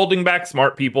stupidity holding back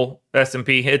smart people,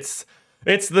 S&P. It's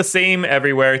the same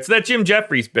everywhere. It's that Jim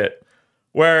Jeffries bit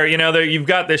where, you know, you've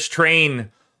got this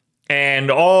train and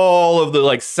all of the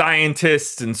like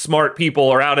scientists and smart people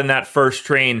are out in that first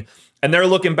train and they're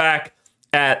looking back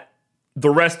at the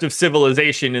rest of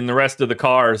civilization and the rest of the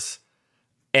cars,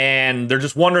 and they're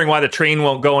just wondering why the train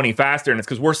won't go any faster, and it's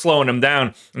because we're slowing them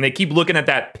down, and they keep looking at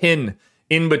that pin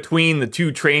in between the two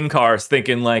train cars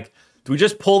thinking like, do we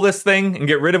just pull this thing and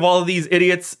get rid of all of these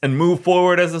idiots and move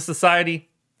forward as a society?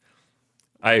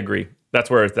 I agree. That's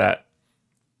where it's at.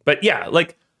 But yeah,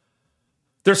 like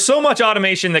there's so much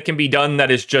automation that can be done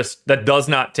that does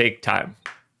not take time.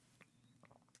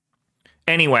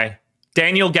 Anyway,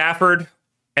 Daniel Gafford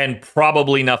and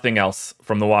probably nothing else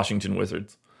from the Washington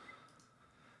Wizards.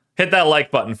 Hit that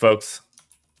like button, folks.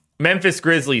 Memphis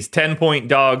Grizzlies, 10-point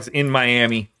dogs in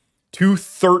Miami.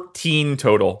 213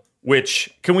 total,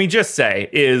 which, can we just say,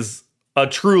 is a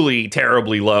truly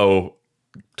terribly low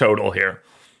total here.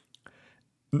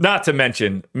 Not to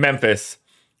mention Memphis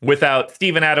without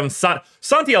Steven Adams.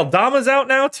 Santi Aldama's out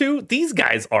now, too. These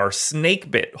guys are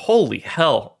snake bit. Holy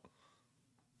hell.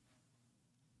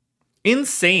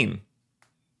 Insane.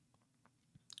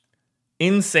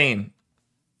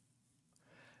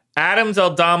 Adams,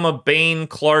 Aldama, Bane,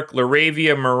 Clark,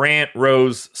 Laravia, Morant,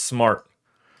 Rose, Smart.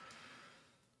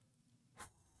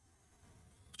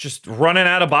 Just running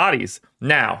out of bodies.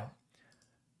 Now,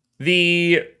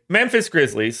 the Memphis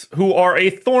Grizzlies, who are a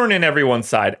thorn in everyone's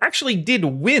side, actually did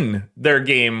win their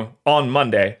game on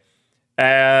Monday.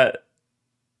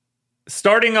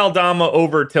 Starting Aldama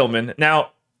over Tillman.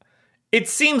 Now, it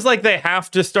seems like they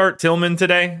have to start Tillman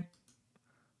today.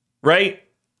 Right?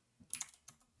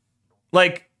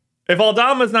 Like, if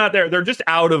Aldama's not there, they're just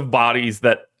out of bodies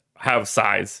that have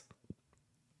size.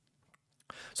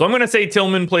 So I'm going to say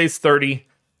Tillman plays 30,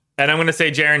 and I'm going to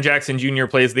say Jaren Jackson Jr.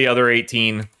 plays the other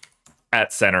 18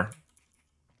 at center.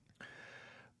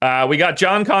 We got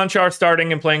John Conchar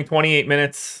starting and playing 28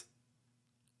 minutes.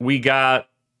 We got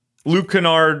Luke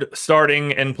Kennard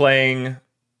starting and playing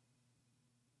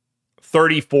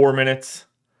 34 minutes.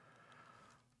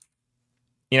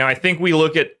 You know, I think we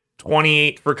look at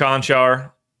 28 for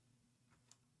Conchar.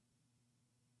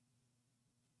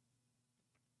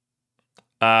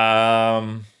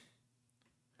 I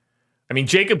mean,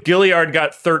 Jacob Gilliard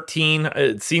got 13.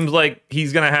 It seems like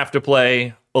he's going to have to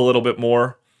play a little bit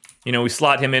more. You know, we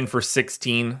slot him in for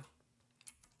 16.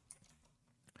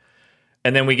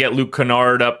 And then we get Luke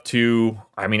Kennard up to,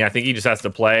 I mean, I think he just has to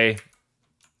play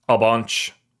a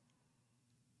bunch.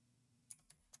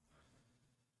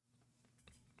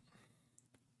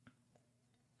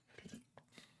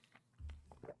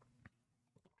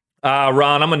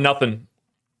 Ron, I'm a nothing.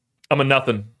 I'm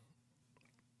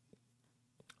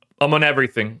on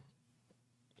everything.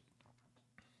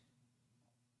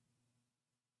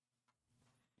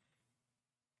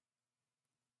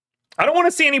 I don't want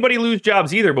to see anybody lose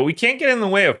jobs either, but we can't get in the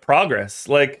way of progress.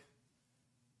 Like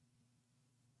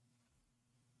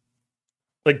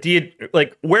do you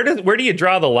where do you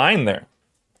draw the line there?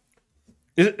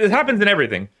 It happens in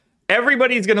everything.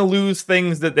 Everybody's going to lose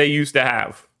things that they used to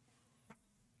have.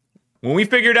 When we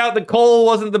figured out that coal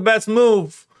wasn't the best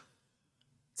move,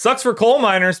 sucks for coal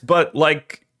miners, but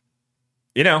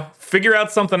figure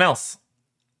out something else.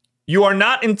 You are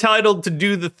not entitled to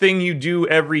do the thing you do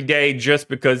every day just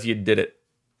because you did it.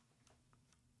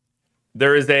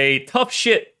 There is a tough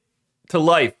shit to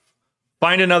life.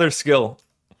 Find another skill.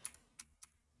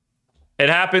 It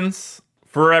happens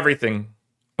for everything,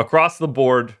 across the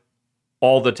board,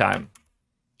 all the time.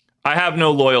 I have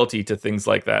no loyalty to things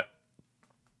like that.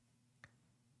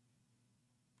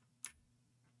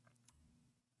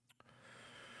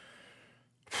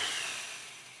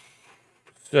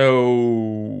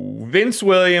 So Vince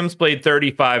Williams played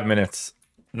 35 minutes.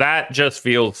 That just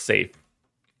feels safe.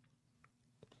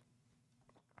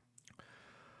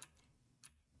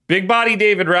 Big body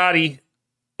David Roddy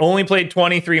only played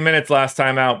 23 minutes last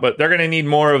time out, but they're going to need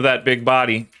more of that big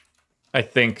body, I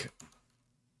think.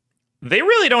 They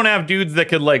really don't have dudes that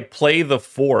could like play the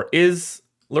 4. Is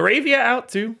Laravia out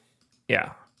too?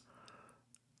 Yeah.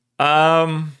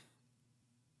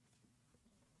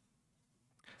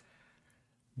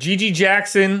 Gigi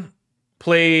Jackson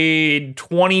played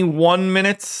 21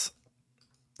 minutes.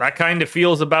 That kind of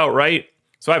feels about right.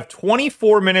 So I have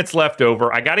 24 minutes left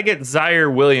over. I got to get Zaire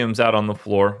Williams out on the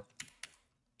floor.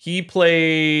 He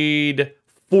played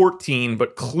 14,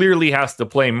 but clearly has to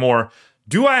play more.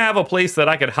 Do I have a place that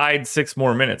I could hide 6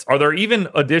 more minutes? Are there even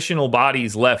additional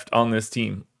bodies left on this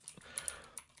team?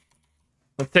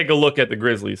 Let's take a look at the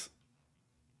Grizzlies.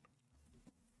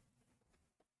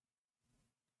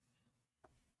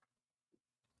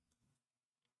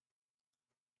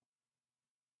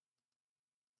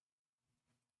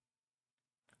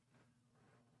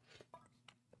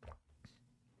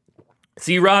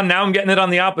 See, Ron, now I'm getting it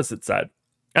on the opposite side.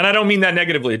 And I don't mean that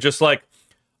negatively. Just like,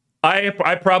 I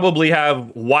probably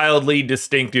have wildly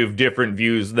distinctive different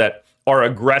views that are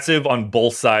aggressive on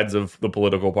both sides of the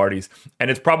political parties. And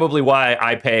it's probably why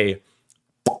I pay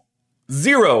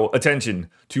zero attention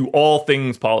to all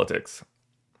things politics.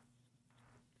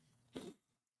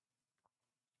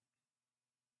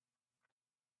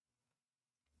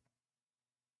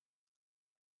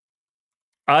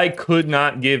 I could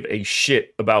not give a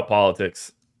shit about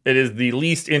politics. It is the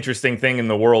least interesting thing in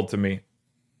the world to me.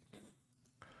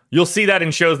 You'll see that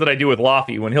in shows that I do with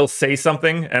Lofty when he'll say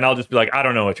something and I'll just be like, I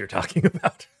don't know what you're talking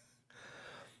about.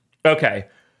 Okay.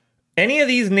 Any of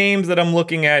these names that I'm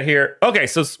looking at here. Okay,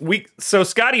 so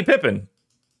Scottie Pippen.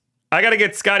 I got to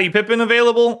get Scottie Pippen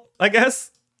available, I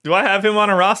guess. Do I have him on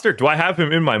a roster? Do I have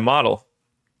him in my model?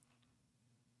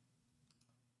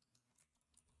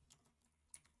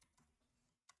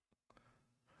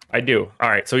 I do. All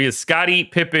right, so he is Scottie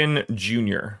Pippen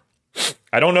Jr.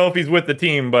 I don't know if he's with the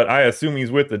team, but I assume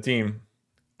he's with the team.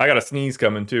 I got a sneeze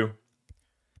coming too.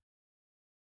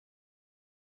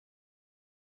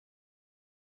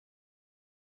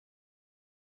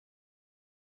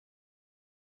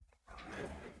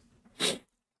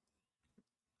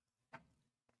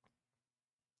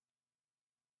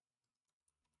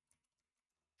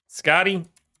 Scottie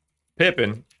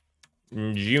Pippen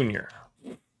Jr.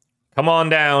 Come on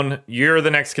down. You're the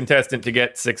next contestant to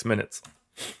get 6 minutes.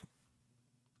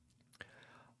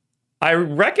 I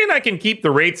reckon I can keep the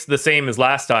rates the same as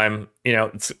last time. You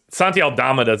know, Santi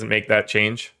Aldama doesn't make that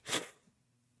change.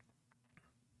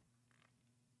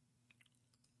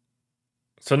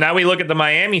 So now we look at the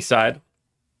Miami side.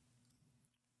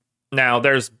 Now,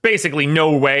 there's basically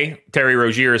no way Terry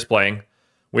Rozier is playing.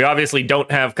 We obviously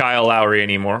don't have Kyle Lowry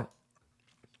anymore.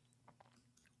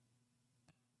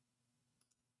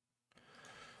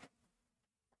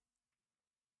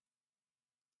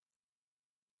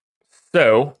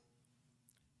 So,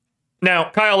 now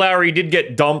Kyle Lowry did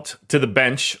get dumped to the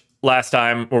bench last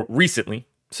time, or recently.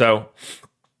 So,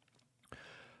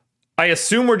 I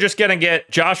assume we're just going to get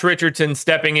Josh Richardson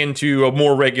stepping into a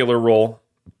more regular role.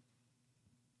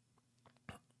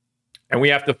 And we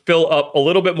have to fill up a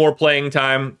little bit more playing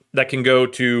time that can go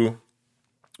to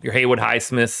your Haywood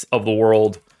Highsmiths of the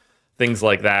world, things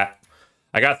like that.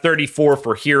 I got 34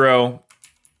 for Hero.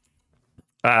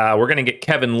 We're going to get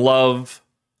Kevin Love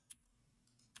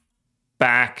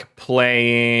back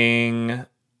playing.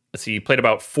 Let's see, he played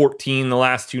about 14 the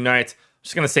last 2 nights. I'm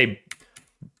just going to say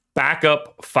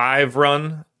backup 5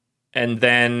 run and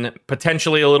then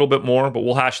potentially a little bit more, but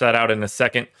we'll hash that out in a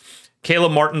second.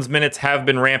 Caleb Martin's minutes have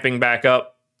been ramping back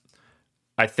up.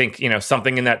 I think,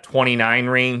 something in that 29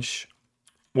 range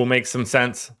will make some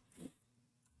sense.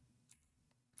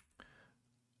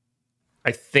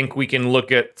 I think we can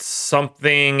look at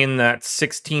something in that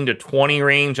 16 to 20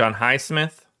 range on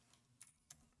Highsmith.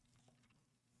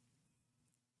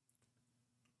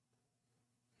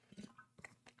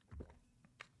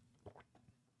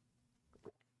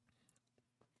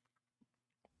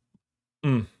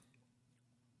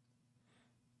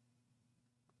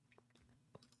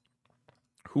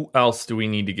 Who else do we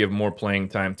need to give more playing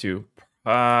time to?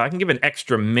 I can give an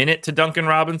extra minute to Duncan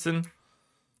Robinson.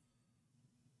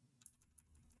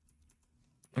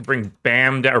 Bring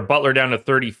Bam down, or Butler down to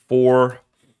 34.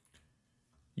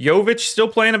 Jovic still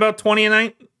playing about 20 a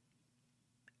night.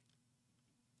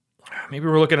 Maybe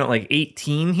we're looking at like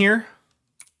 18 here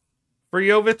for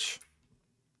Jovic.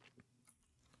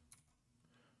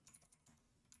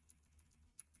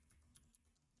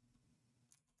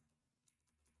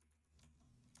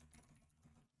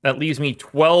 That leaves me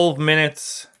 12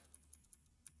 minutes.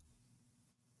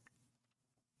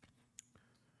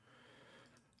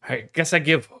 I guess I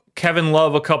give Kevin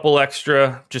Love a couple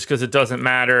extra just because it doesn't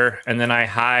matter. And then I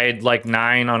hide like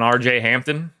 9 on RJ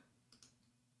Hampton.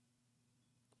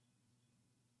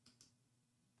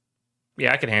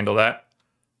 Yeah, I can handle that.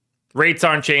 Rates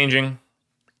aren't changing.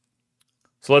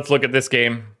 So let's look at this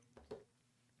game.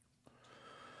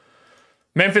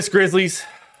 Memphis Grizzlies.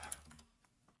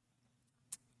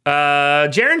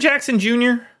 Jaren Jackson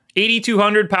Jr.,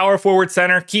 8,200 power forward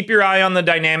center. Keep your eye on the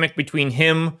dynamic between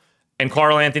him and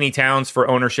Karl Anthony Towns for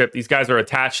ownership. These guys are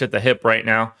attached at the hip right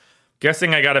now.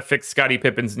 Guessing I got to fix Scottie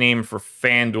Pippen's name for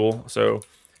FanDuel. So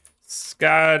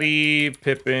Scottie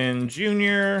Pippen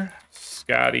Jr.,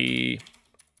 Scottie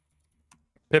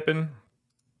Pippen.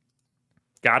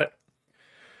 Got it.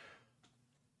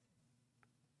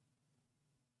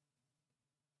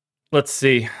 Let's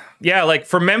see. Yeah, like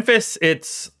for Memphis,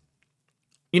 it's,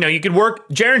 you could work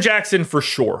Jaren Jackson for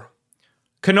sure.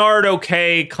 Kennard,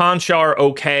 okay. Conchar,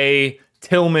 okay.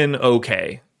 Tillman,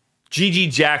 okay. Gigi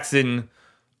Jackson,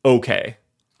 okay.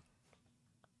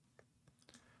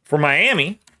 For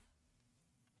Miami,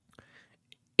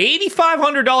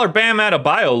 $8,500 Bam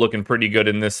Adebayo looking pretty good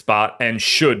in this spot and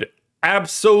should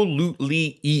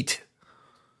absolutely eat.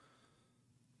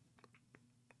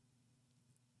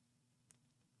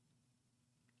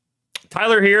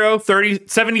 Tyler Hero,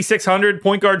 7,600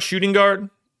 point guard, shooting guard.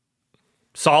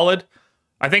 Solid.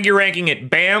 I think you're ranking it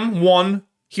Bam 1,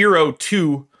 Hero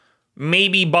 2,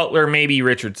 maybe Butler, maybe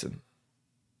Richardson.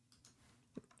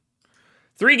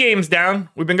 3 games down.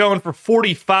 We've been going for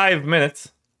 45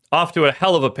 minutes. Off to a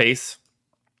hell of a pace.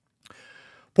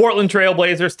 Portland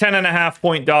Trailblazers, 10.5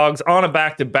 point dogs on a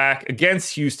back-to-back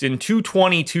against Houston.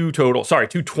 222 total. Sorry,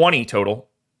 220 total.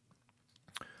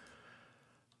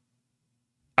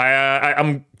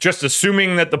 I'm just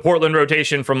assuming that the Portland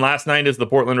rotation from last night is the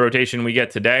Portland rotation we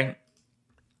get today.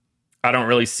 I don't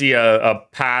really see a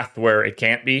path where it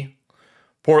can't be.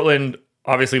 Portland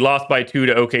obviously lost by 2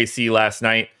 to OKC last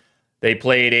night. They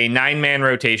played a 9-man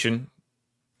rotation.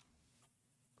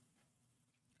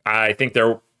 I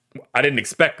didn't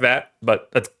expect that,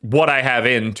 but that's what I have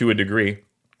in to a degree.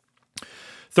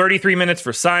 33 minutes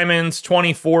for Simons,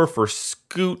 24 for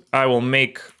Scoot. I will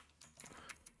make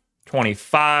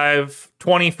 25,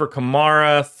 20 for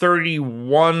Kamara,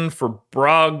 31 for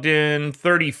Brogdon,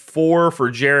 34 for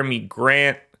Jeremy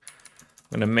Grant.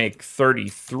 I'm going to make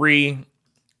 33,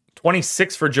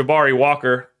 26 for Jabari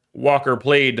Walker. Walker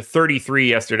played 33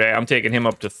 yesterday. I'm taking him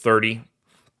up to 30.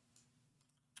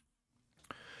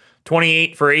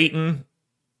 28 for Ayton.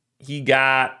 He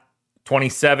got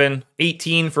 27.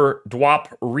 18 for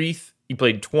Dwop Reith. He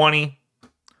played 20.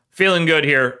 Feeling good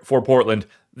here for Portland.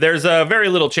 There's a very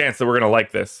little chance that we're going to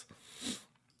like this.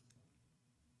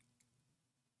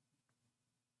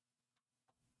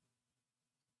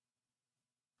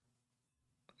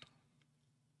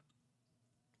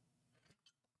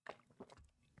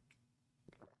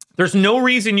 There's no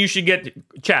reason you should get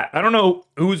chat. I don't know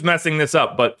who's messing this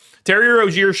up, but Terry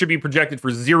Rozier should be projected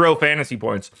for 0 fantasy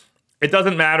points. It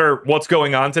doesn't matter what's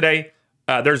going on today.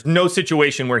 There's no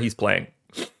situation where he's playing.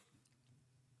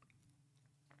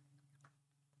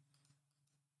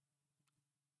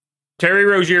 Terry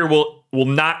Rozier will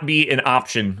not be an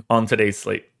option on today's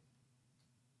slate.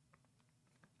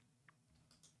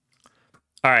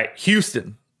 All right,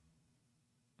 Houston.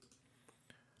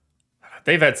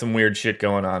 They've had some weird shit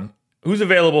going on. Who's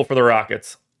available for the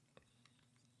Rockets?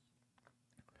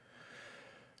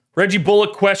 Reggie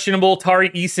Bullock, questionable. Tari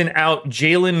Eason out.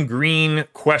 Jalen Green,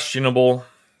 questionable.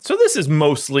 So this is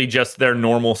mostly just their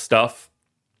normal stuff.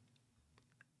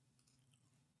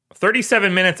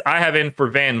 37 minutes I have in for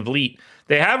Van Vliet.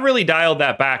 They have really dialed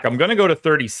that back. I'm going to go to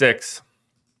 36.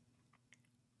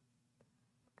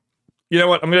 You know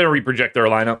what? I'm going to reproject their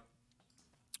lineup.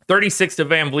 36 to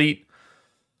Van Vliet.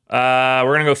 We're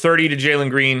going to go 30 to Jalen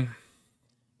Green.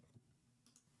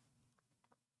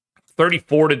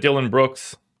 34 to Dylan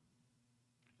Brooks.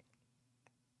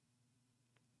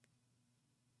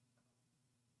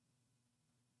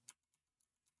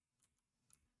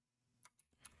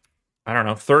 I don't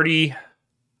know, 30.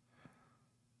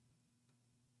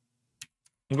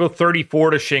 We'll go 34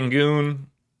 to Şengün.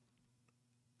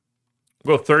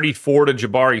 We'll go 34 to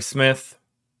Jabari Smith.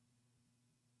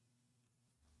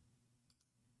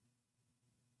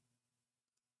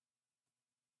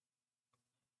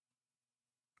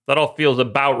 That all feels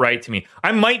about right to me.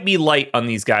 I might be light on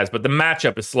these guys, but the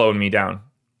matchup is slowing me down.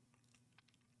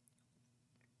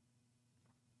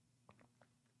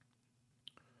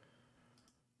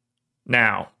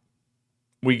 Now,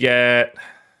 we get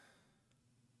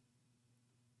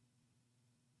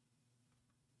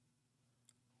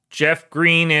Jeff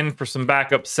Green in for some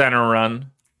backup center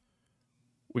run.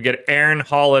 We get Aaron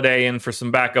Holiday in for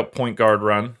some backup point guard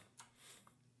run.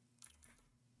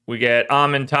 We get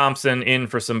Amin Thompson in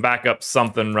for some backup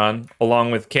something run,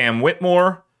 along with Cam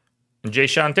Whitmore and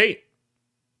Jayshawn Tate.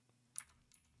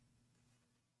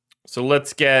 So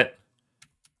let's get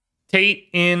Tate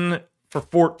in for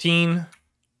 14.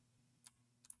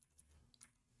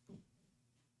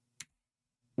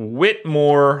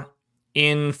 Whitmore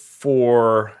in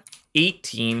for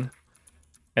 18.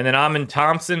 And then Amin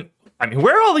Thompson. I mean,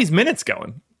 where are all these minutes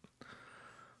going?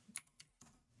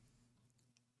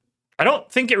 I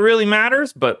don't think it really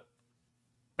matters, but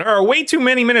there are way too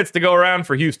many minutes to go around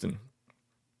for Houston.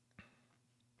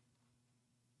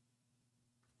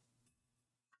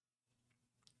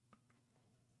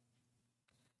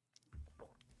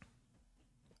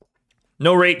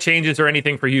 No rate changes or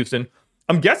anything for Houston.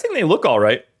 I'm guessing they look all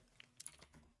right.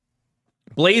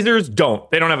 Blazers don't.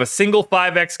 They don't have a single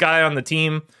 5X guy on the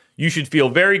team. You should feel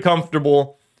very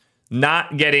comfortable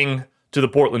not getting to the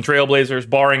Portland Trailblazers,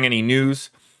 barring any news.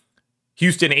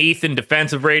 Houston 8th in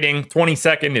defensive rating,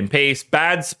 22nd in pace.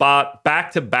 Bad spot,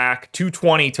 back-to-back,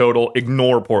 220 total.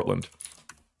 Ignore Portland.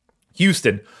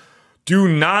 Houston, do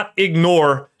not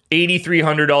ignore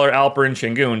 $8,300 Alperen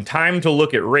Sengun. Time to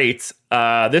look at rates.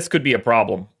 This could be a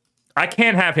problem. I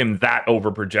can't have him that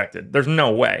overprojected. There's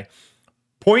no way.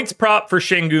 Points prop for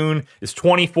Sengun is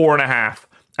 24.5.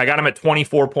 I got him at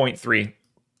 24.3.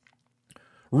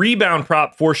 Rebound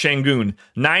prop for Sengun,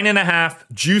 9.5,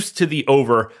 juice to the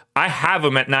over. I have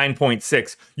him at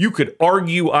 9.6. You could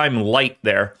argue I'm light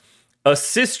there.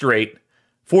 Assist rate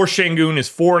for Sengun is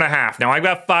 4.5. Now I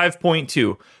got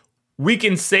 5.2. We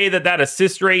can say that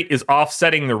assist rate is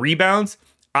offsetting the rebounds.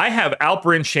 I have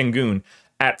Alperen Sengun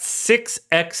at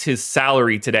 6x his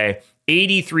salary today,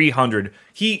 $8,300.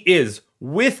 He is,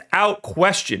 without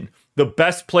question, the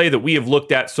best play that we have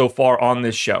looked at so far on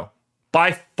this show.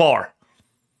 By far.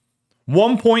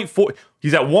 1.4.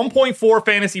 He's at 1.4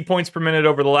 fantasy points per minute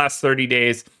over the last 30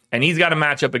 days, and he's got a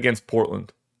matchup against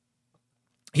Portland.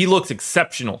 He looks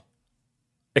exceptional.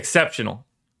 Exceptional.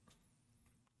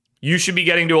 You should be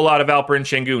getting to a lot of Alperen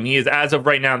Sengun. He is, as of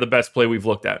right now, the best play we've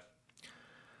looked at.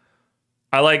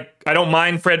 I don't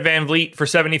mind Fred VanVleet for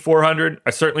 7,400.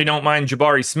 I certainly don't mind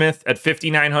Jabari Smith at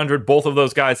 5,900. Both of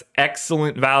those guys,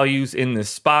 excellent values in this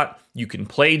spot. You can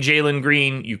play Jalen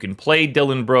Green. You can play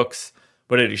Dylan Brooks.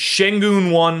 But it is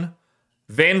Sengun 1.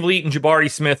 VanVleet and Jabari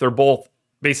Smith are both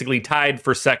basically tied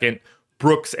for second.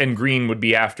 Brooks and Green would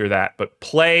be after that. But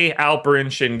play Alperen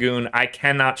Sengun. I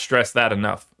cannot stress that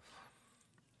enough.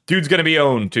 Dude's going to be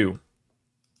owned too.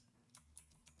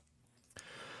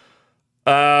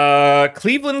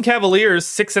 Cleveland Cavaliers,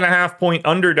 6.5 point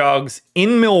underdogs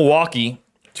in Milwaukee,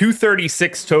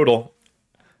 236 total.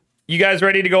 You guys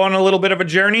ready to go on a little bit of a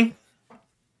journey?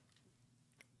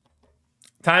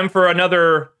 Time for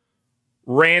another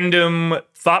random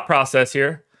thought process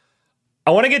here. I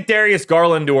want to get Darius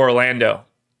Garland to Orlando.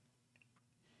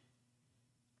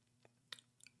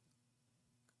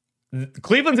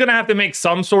 Cleveland's going to have to make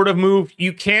some sort of move.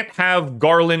 You can't have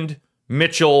Garland,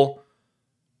 Mitchell,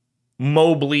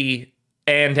 Mobley,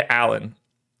 and Allen.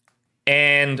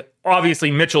 And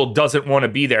obviously Mitchell doesn't want to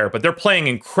be there, but they're playing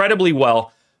incredibly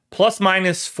well. Plus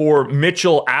minus for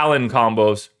Mitchell-Allen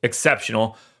combos,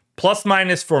 exceptional. Plus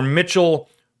minus for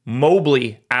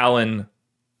Mitchell-Mobley-Allen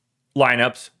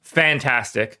lineups,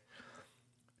 fantastic.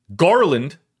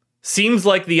 Garland seems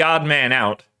like the odd man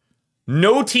out.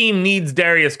 No team needs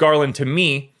Darius Garland, to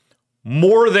me,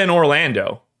 more than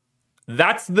Orlando.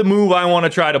 That's the move I want to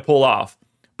try to pull off.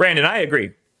 Brandon, I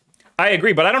agree,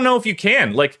 but I don't know if you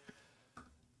can.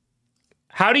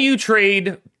 How do you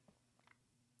trade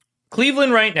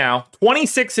Cleveland right now?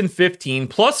 26 and 15,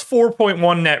 plus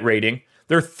 4.1 net rating.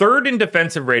 They're third in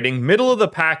defensive rating, middle of the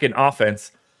pack in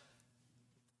offense.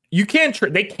 You can't.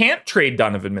 They can't trade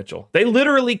Donovan Mitchell. They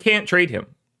literally can't trade him.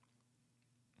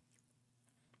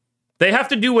 They have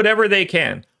to do whatever they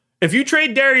can. If you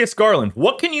trade Darius Garland,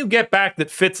 what can you get back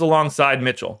that fits alongside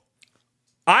Mitchell?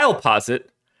 I'll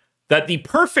posit that the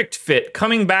perfect fit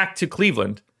coming back to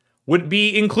Cleveland would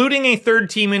be including a third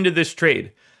team into this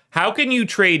trade. How can you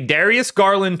trade Darius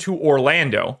Garland to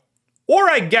Orlando? Or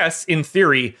I guess, in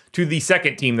theory, to the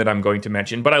second team that I'm going to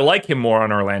mention, but I like him more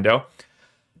on Orlando.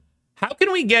 How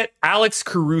can we get Alex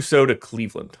Caruso to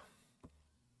Cleveland?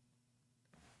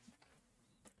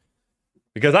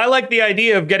 Because I like the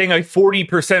idea of getting a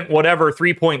 40% whatever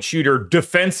three-point shooter,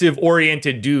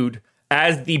 defensive-oriented dude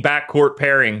as the backcourt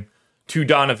pairing to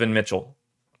Donovan Mitchell.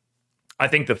 I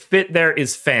think the fit there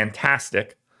is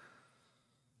fantastic.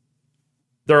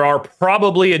 There are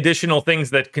probably additional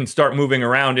things that can start moving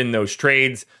around in those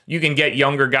trades. You can get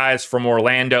younger guys from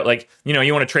Orlando. Like, you know,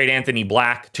 you want to trade Anthony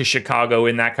Black to Chicago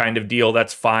in that kind of deal.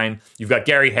 That's fine. You've got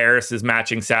Gary Harris's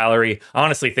matching salary. I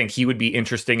honestly think he would be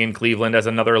interesting in Cleveland as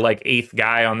another like eighth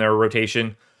guy on their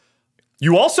rotation.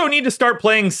 You also need to start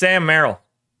playing Sam Merrill.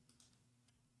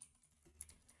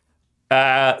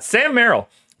 Sam Merrill,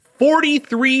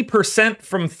 43%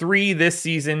 from three this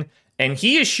season, and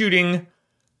he is shooting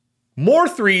more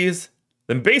threes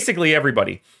than basically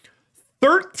everybody.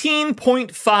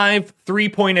 13.5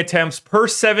 three-point attempts per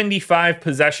 75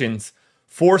 possessions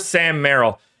for Sam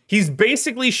Merrill. He's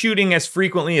basically shooting as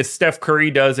frequently as Steph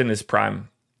Curry does in his prime.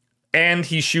 And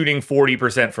he's shooting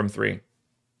 40% from three.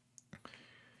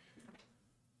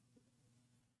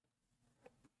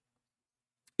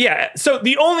 Yeah, so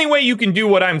the only way you can do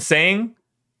what I'm saying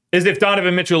is if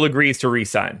Donovan Mitchell agrees to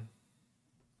re-sign.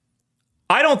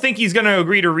 I don't think he's going to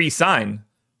agree to re-sign,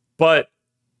 but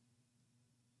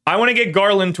I want to get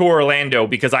Garland to Orlando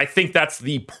because I think that's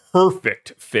the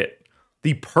perfect fit.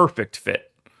 The perfect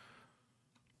fit.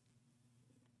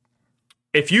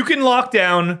 If you can lock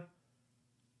down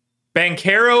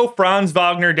Banchero, Franz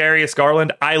Wagner, Darius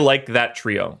Garland, I like that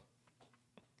trio.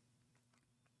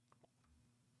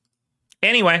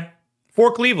 Anyway,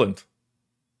 for Cleveland.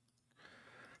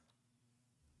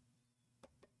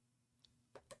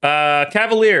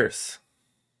 Cavaliers.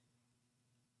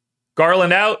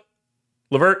 Garland out.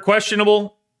 LeVert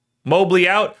questionable. Mobley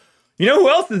out. You know who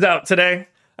else is out today?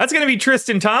 That's going to be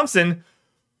Tristan Thompson,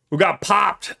 who got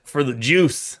popped for the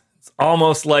juice. It's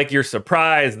almost like you're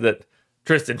surprised that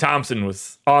Tristan Thompson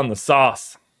was on the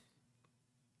sauce.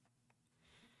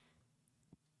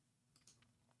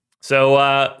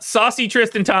 So, saucy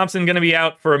Tristan Thompson going to be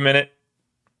out for a minute.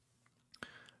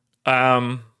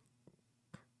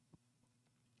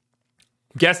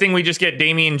 Guessing we just get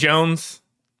Damian Jones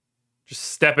just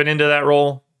stepping into that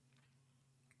role,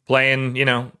 playing,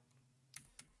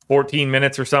 14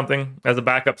 minutes or something as a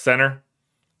backup center.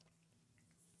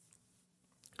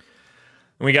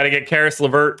 And we got to get Karis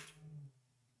LeVert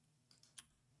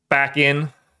back in,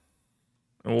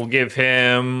 and we'll give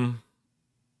him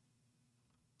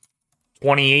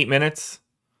 28 minutes.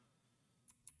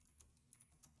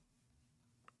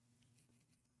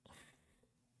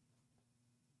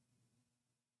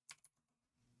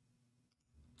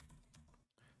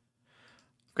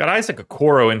 Got Isaac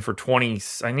Okoro in for 20.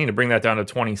 I need to bring that down to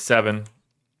 27.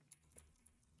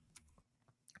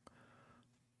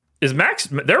 Is Max...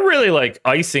 They're really like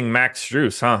icing Max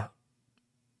Strus, huh?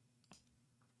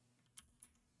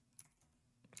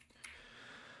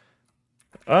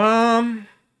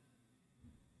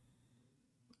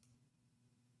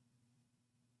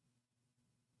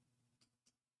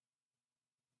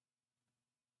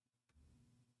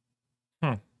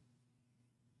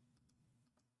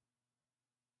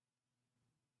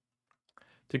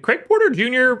 Did Craig Porter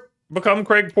Jr. become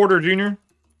Craig Porter Jr.?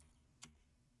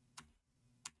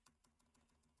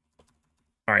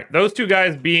 All right, those two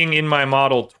guys being in my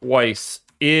model twice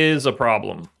is a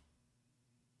problem.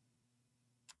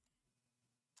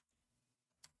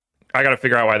 I got to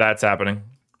figure out why that's happening.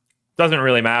 Doesn't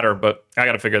really matter, but I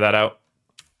got to figure that out.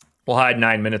 We'll hide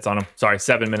 9 minutes on him. Sorry,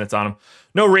 7 minutes on him.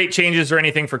 No rate changes or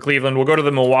anything for Cleveland. We'll go to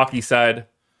the Milwaukee side.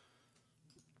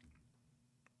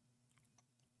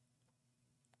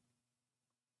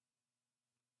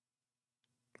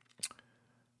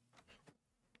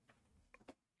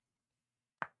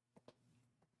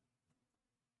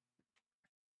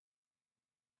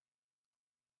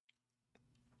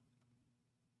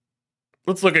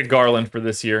 Let's look at Garland for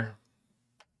this year.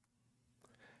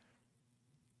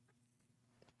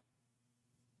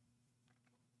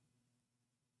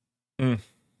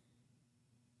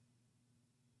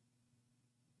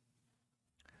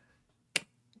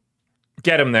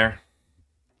 Get him there.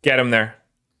 Get him there.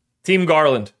 Team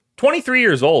Garland. 23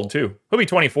 years old, too. He'll be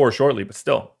 24 shortly, but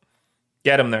still.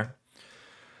 Get him there.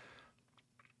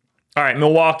 All right,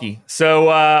 Milwaukee. So,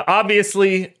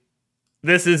 obviously,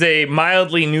 this is a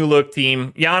mildly new-look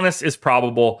team. Giannis is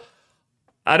probable.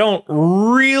 I don't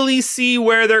really see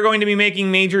where they're going to be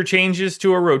making major changes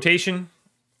to a rotation.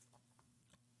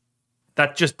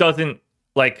 That just doesn't,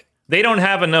 they don't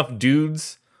have enough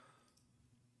dudes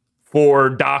for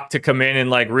Doc to come in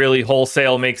and, really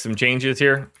wholesale make some changes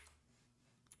here.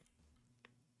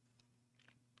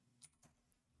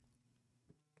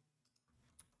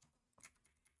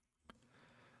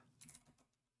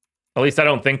 At least I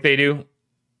don't think they do.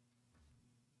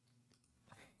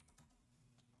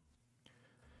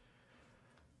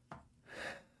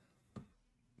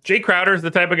 Jay Crowder is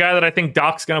the type of guy that I think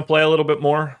Doc's going to play a little bit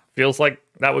more. Feels like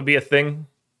that would be a thing.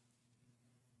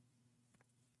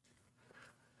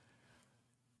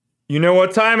 You know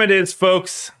what time it is,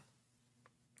 folks.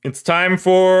 It's time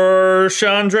for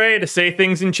Chandre to say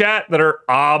things in chat that are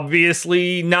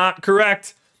obviously not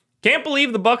correct. Can't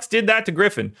believe the Bucks did that to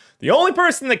Griffin. The only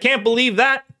person that can't believe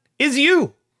that is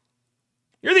you.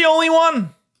 You're the only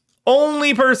one.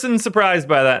 Only person surprised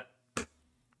by that.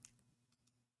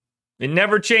 It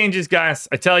never changes, guys.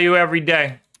 I tell you every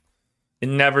day. It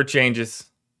never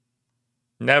changes.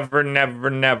 Never,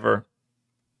 never, never.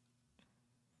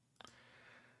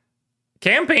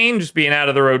 Campaign just being out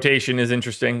of the rotation is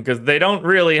interesting because they don't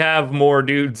really have more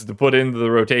dudes to put into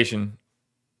the rotation.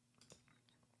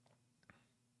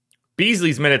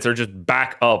 Beasley's minutes are just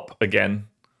back up again.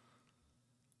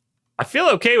 I feel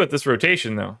okay with this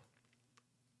rotation, though.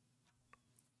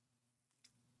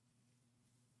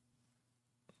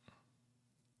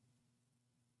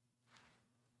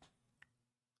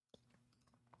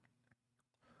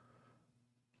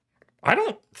 I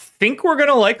don't think we're going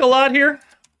to like a lot here.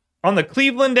 On the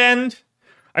Cleveland end,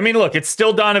 I mean, look, it's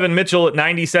still Donovan Mitchell at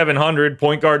 9,700,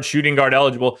 point guard, shooting guard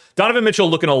eligible. Donovan Mitchell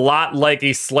looking a lot like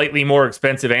a slightly more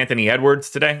expensive Anthony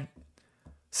Edwards today.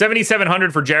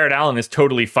 7,700 for Jared Allen is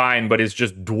totally fine, but is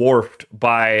just dwarfed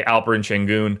by Alperen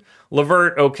Şengün.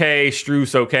 LeVert, okay.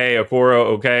 Strus, okay. Okoro,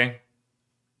 okay.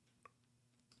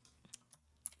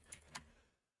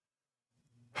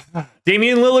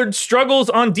 Damian Lillard's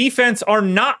struggles on defense are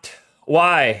not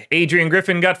why Adrian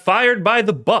Griffin got fired by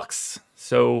the Bucks.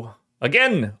 So,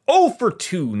 again, 0 for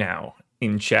 2 now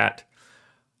in chat.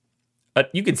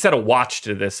 You can set a watch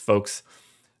to this, folks.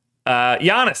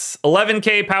 Giannis,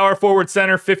 11K power forward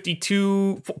center,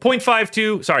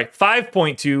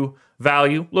 5.2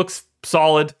 value. Looks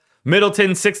solid.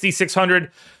 Middleton, 6,600.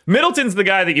 Middleton's the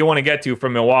guy that you want to get to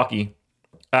from Milwaukee.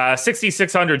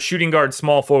 6,600 shooting guard,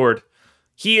 small forward.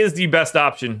 He is the best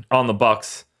option on the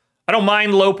Bucks. I don't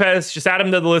mind Lopez. Just add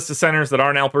him to the list of centers that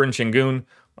aren't Alperen Şengün.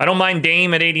 I don't mind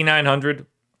Dame at 8,900.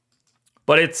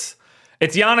 But it's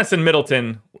Giannis and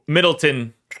Middleton.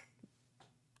 Middleton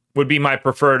would be my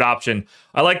preferred option.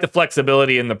 I like the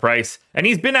flexibility in the price. And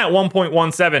he's been at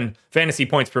 1.17 fantasy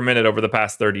points per minute over the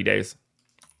past 30 days.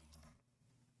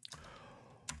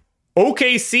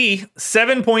 OKC,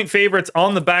 7-point favorites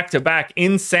on the back-to-back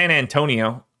in San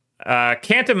Antonio.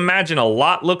 Can't imagine a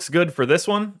lot looks good for this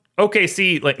one.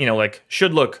 OKC,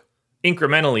 should look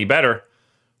incrementally better,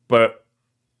 but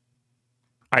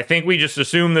I think we just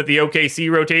assume that the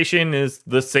OKC rotation is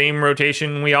the same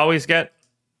rotation we always get.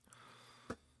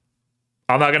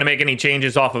 I'm not going to make any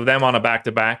changes off of them on a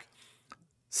back-to-back.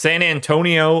 San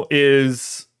Antonio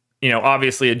is,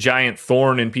 obviously a giant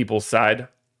thorn in people's side.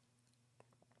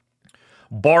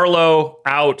 Barlow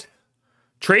out.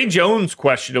 Trey Jones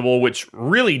questionable, which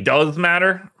really does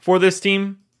matter for this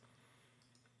team.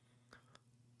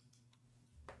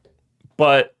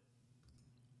 But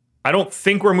I don't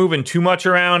think we're moving too much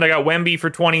around. I got Wemby for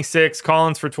 26,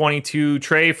 Collins for 22,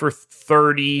 Trey for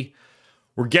 30.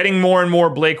 We're getting more and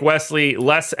more Blake Wesley,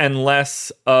 less and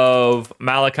less of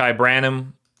Malachi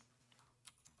Branham.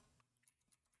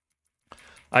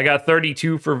 I got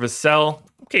 32 for Vassell.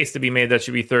 Case to be made, that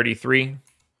should be 33.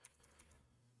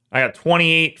 I got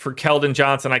 28 for Keldon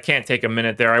Johnson. I can't take a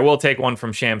minute there. I will take one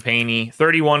from Champagne.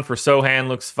 31 for Sohan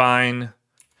looks fine.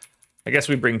 I guess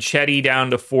we bring Chetty down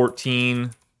to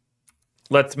 14.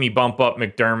 Lets me bump up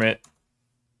McDermott.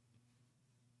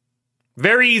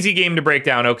 Very easy game to break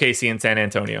down, OKC and San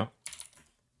Antonio.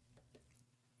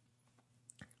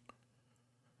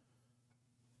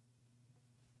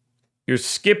 You're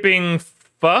skipping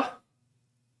pho?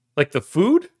 Like the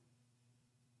food?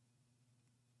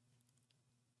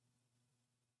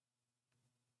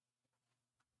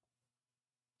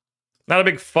 Not a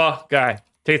big pho guy.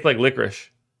 Tastes like licorice.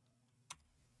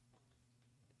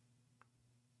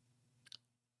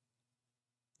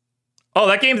 Oh,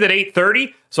 that game's at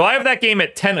 8:30? So I have that game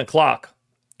at 10 o'clock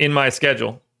in my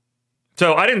schedule.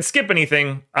 So I didn't skip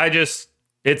anything.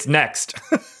 It's next.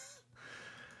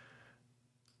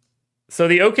 So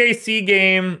the OKC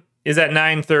game is at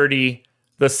 9:30.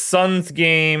 The Suns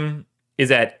game is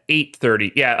at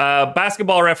 8:30. Yeah,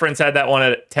 Basketball Reference had that one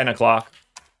at 10 o'clock.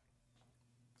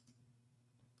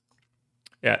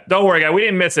 Yeah, don't worry, guys. We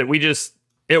didn't miss it.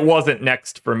 It wasn't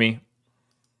next for me.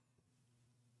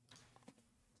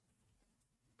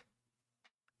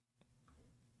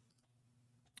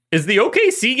 Is the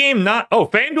OKC game not... Oh,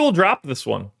 FanDuel dropped this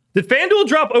one. Did FanDuel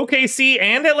drop OKC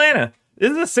and Atlanta?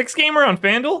 This is a 6-gamer on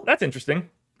FanDuel? That's interesting.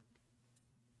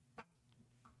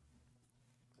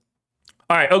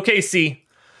 All right, OKC.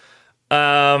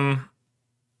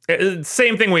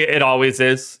 Same thing it always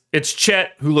is. It's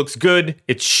Chet, who looks good.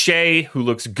 It's Shea, who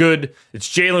looks good. It's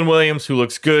Jalen Williams, who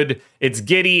looks good. It's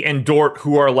Giddey and Dort,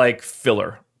 who are like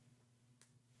filler.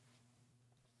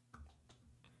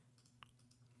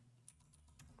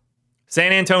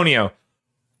 San Antonio.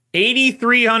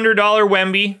 $8,300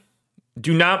 Wemby.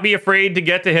 Do not be afraid to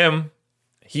get to him.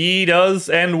 He does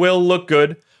and will look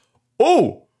good.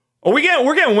 We're getting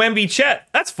Wemby Chet.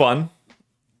 That's fun.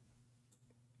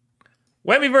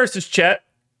 Wemby versus Chet.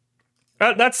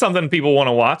 That's something people want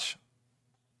to watch.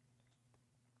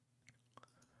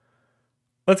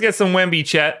 Let's get some Wemby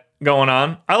Chet going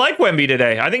on. I like Wemby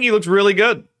today. I think he looks really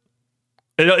good.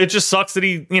 It just sucks that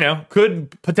he,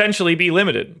 could potentially be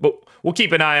limited. But we'll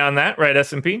keep an eye on that, right,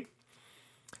 S&P?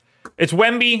 It's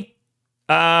Wemby.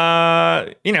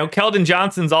 Keldon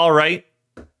Johnson's all right.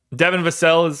 Devin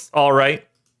Vassell is all right.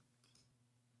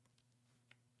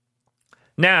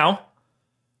 Now,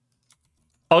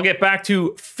 I'll get back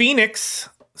to Phoenix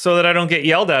so that I don't get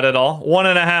yelled at all.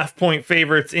 1.5 point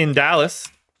favorites in Dallas.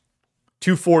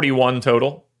 241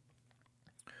 total.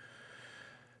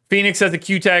 Phoenix has a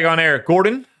Q tag on Eric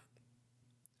Gordon.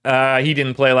 He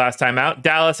didn't play last time out.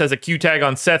 Dallas has a Q tag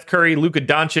on Seth Curry, Luka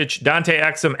Doncic, Dante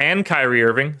Exum, and Kyrie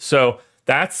Irving. So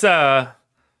that's, not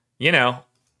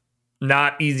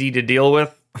easy to deal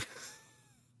with.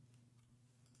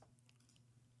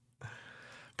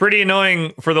 Pretty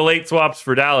annoying for the late swaps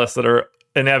for Dallas that are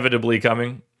inevitably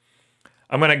coming.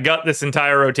 I'm going to gut this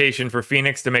entire rotation for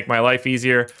Phoenix to make my life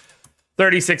easier.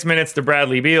 36 minutes to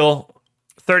Bradley Beal.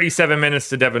 37 minutes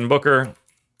to Devin Booker.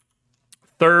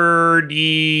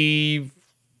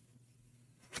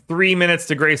 33 minutes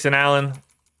to Grayson Allen.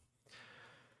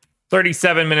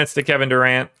 37 minutes to Kevin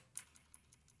Durant.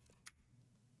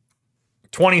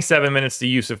 27 minutes to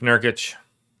Yusuf Nurkic.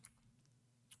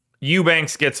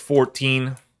 Eubanks gets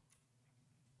 14.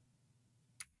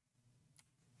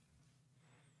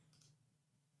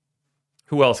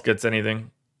 Who else gets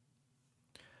anything?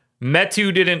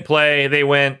 Metu didn't play. They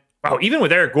went, even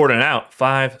with Eric Gordon out,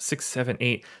 5, 6, 7,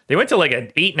 8. They went to like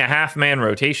an 8.5 man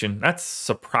rotation. That's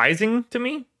surprising to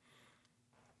me.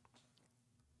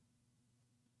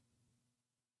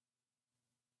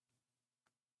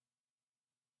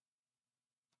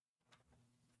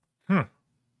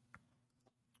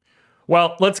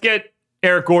 Well, let's get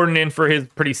Eric Gordon in for his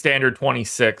pretty standard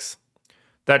 26.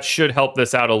 That should help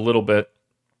this out a little bit.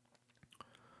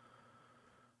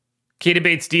 Keita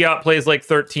Bates-Diop plays like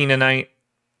 13 a night.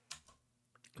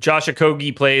 Josh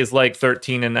Okogie plays like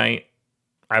 13 a night.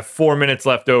 I have 4 minutes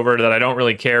left over that I don't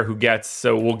really care who gets,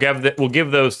 so we'll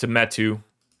give those to Metu.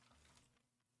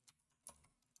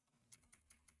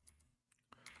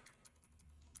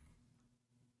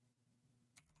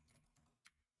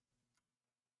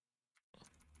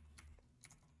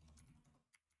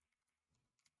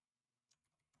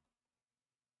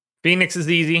 Phoenix is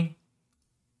easy.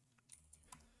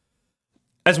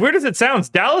 As weird as it sounds,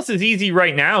 Dallas is easy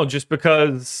right now just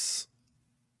because,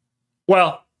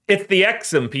 it's the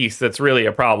Exum piece that's really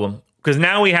a problem. Because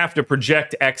now we have to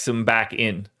project Exum back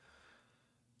in.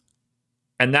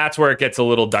 And that's where it gets a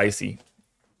little dicey.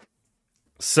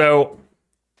 So,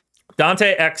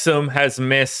 Dante Exum has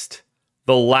missed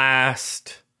the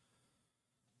last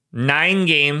 9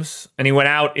 games, and he went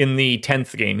out in the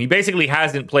 10th game. He basically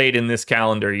hasn't played in this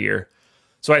calendar year.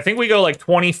 So I think we go like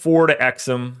 24 to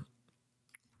Exum.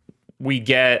 We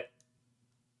get,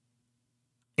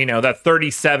 that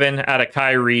 37 out of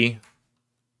Kyrie.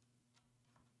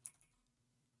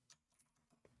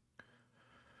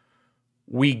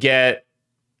 We get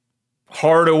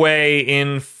Hardaway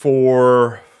in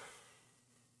for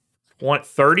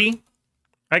 30,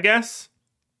 I guess.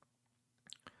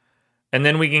 And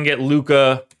then we can get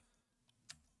Luka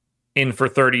in for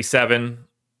 37.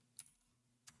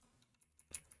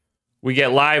 We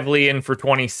get Lively in for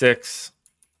 26.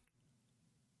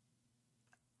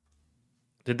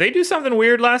 Did they do something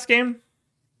weird last game?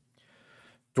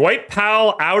 Dwight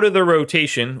Powell out of the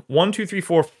rotation. 1, 2, 3,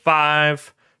 4,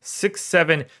 5, 6,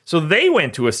 7. So they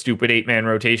went to a stupid 8-man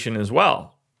rotation as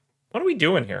well. What are we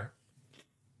doing here?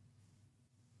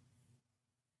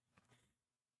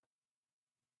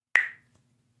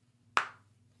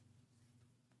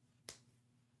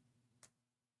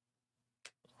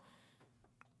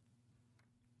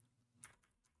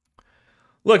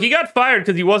 Look, he got fired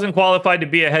because he wasn't qualified to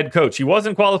be a head coach. He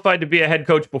wasn't qualified to be a head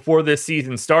coach before this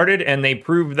season started, and they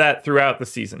proved that throughout the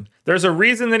season. There's a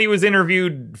reason that he was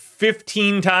interviewed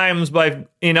 15 times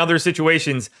in other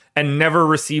situations and never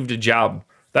received a job.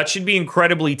 That should be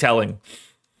incredibly telling.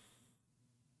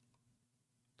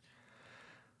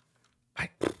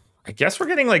 I guess we're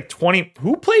getting like 20.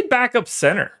 Who played backup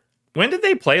center? When did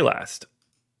they play last?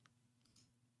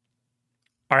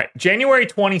 All right, January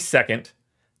 22nd.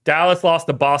 Dallas lost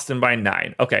to Boston by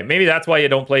 9. Okay, maybe that's why you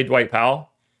don't play Dwight Powell.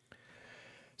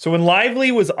 So when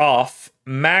Lively was off,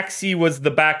 Maxey was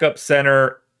the backup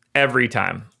center every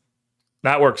time.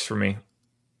 That works for me.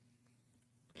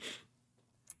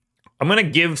 I'm going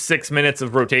to give 6 minutes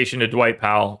of rotation to Dwight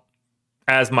Powell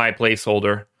as my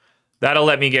placeholder. That'll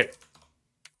let me get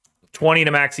 20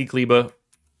 to Maxi Kleba,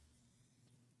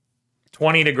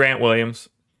 20 to Grant Williams.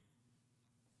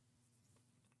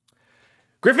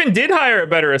 Griffin did hire a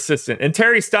better assistant, and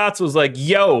Terry Stotts was like,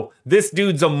 yo, this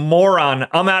dude's a moron.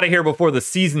 I'm out of here before the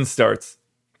season starts.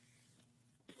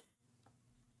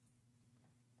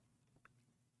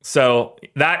 So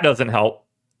that doesn't help.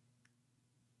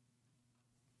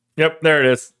 Yep, there it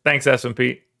is. Thanks,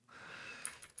 S&P.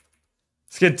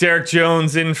 Let's get Derek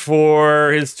Jones in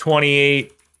for his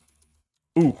 28.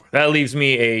 Ooh, that leaves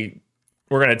me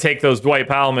we're going to take those Dwight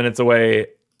Powell minutes away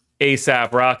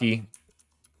ASAP Rocky.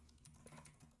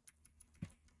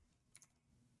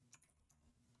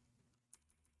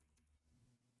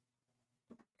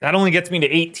 That only gets me to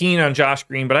 18 on Josh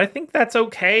Green, but I think that's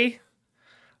okay.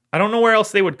 I don't know where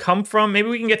else they would come from. Maybe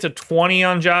we can get to 20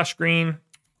 on Josh Green.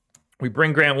 We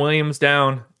bring Grant Williams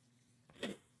down.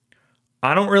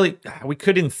 We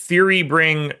could in theory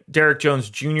bring Derek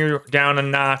Jones Jr. down a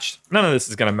notch. None of this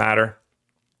is going to matter.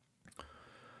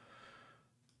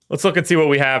 Let's look and see what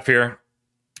we have here.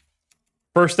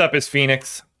 First up is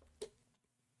Phoenix.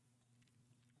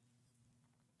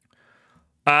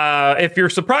 If you're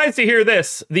surprised to hear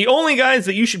this, the only guys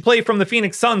that you should play from the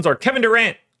Phoenix Suns are Kevin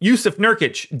Durant, Yusuf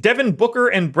Nurkic, Devin Booker,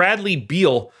 and Bradley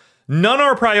Beal. None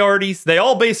are priorities. They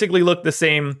all basically look the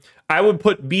same. I would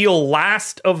put Beal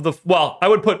last of the... Well, I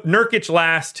would put Nurkic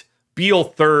last, Beal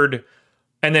third,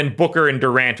 and then Booker and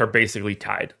Durant are basically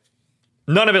tied.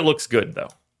 None of it looks good, though.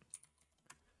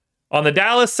 On the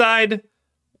Dallas side,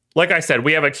 like I said,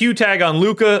 we have a Q tag on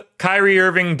Luka, Kyrie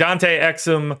Irving, Dante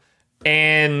Exum,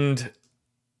 and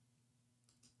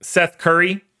Seth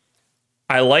Curry.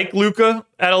 I like Luka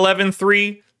at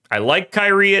 11.3. I like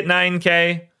Kyrie at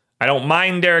 9K. I don't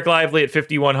mind Derek Lively at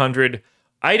 5,100.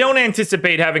 I don't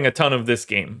anticipate having a ton of this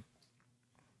game.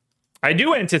 I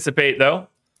do anticipate, though,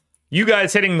 you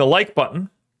guys hitting the like button,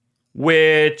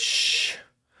 which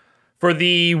for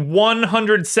the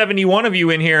 171 of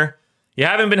you in here, you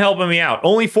haven't been helping me out.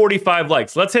 Only 45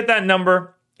 likes. Let's hit that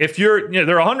number. If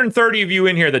there are 130 of you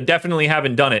in here that definitely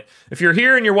haven't done it. If you're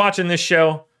here and you're watching this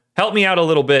show, help me out a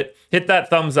little bit. Hit that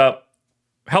thumbs up.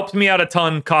 Helps me out a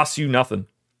ton. Costs you nothing.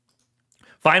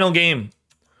 Final game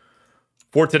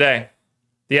for today.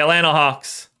 The Atlanta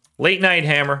Hawks. Late night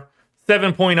hammer.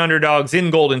 7-point underdogs in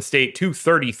Golden State.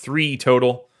 233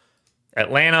 total.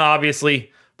 Atlanta,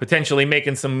 obviously, potentially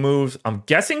making some moves. I'm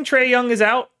guessing Trae Young is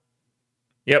out.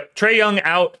 Yep, Trae Young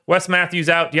out. Wes Matthews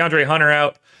out. DeAndre Hunter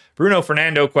out. Bruno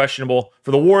Fernando questionable.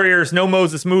 For the Warriors, no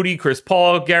Moses Moody, Chris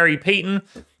Paul, Gary Payton.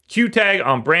 Q tag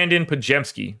on Brandon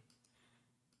Pajemski.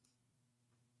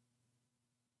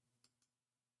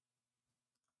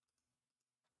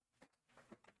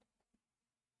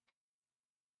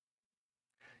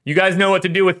 You guys know what to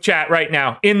do with chat right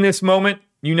now. In this moment,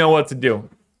 you know what to do.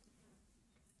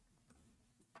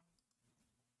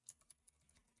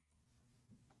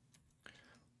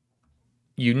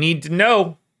 You need to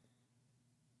know.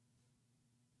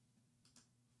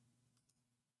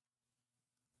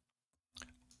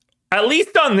 At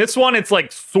least on this one, it's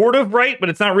like sort of right, but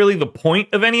it's not really the point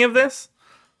of any of this.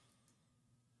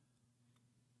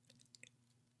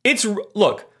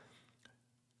 Look,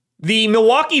 the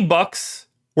Milwaukee Bucks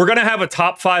were going to have a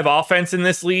top 5 offense in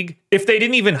this league if they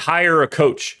didn't even hire a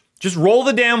coach. Just roll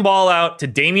the damn ball out to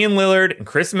Damian Lillard and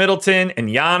Chris Middleton and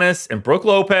Giannis and Brook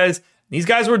Lopez. These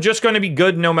guys were just going to be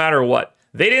good no matter what.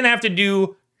 They didn't have to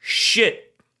do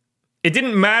shit. It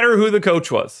didn't matter who the coach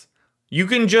was. You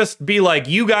can just be like,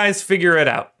 you guys figure it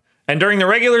out. And during the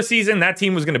regular season, that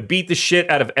team was going to beat the shit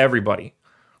out of everybody.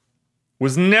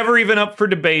 Was never even up for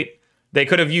debate. They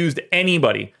could have used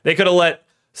anybody. They could have let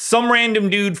some random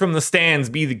dude from the stands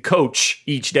be the coach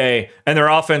each day, and their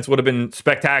offense would have been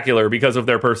spectacular because of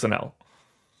their personnel.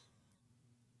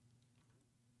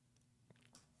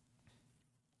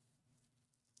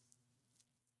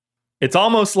 It's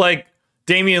almost like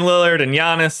Damian Lillard and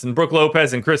Giannis and Brook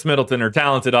Lopez and Chris Middleton are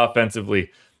talented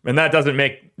offensively, and that doesn't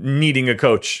make needing a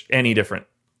coach any different.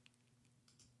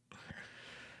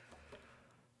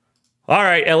 All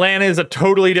right, Atlanta is a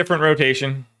totally different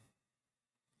rotation.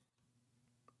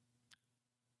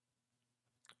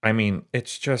 I mean,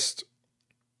 it's just,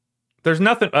 there's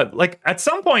nothing, like, at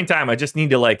some point in time, I just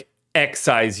need to, like,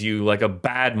 excise you like a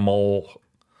bad mole.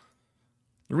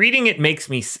 Reading it makes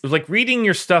me, like, reading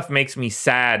your stuff makes me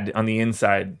sad on the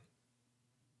inside.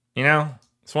 You know?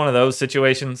 It's one of those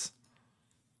situations.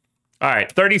 All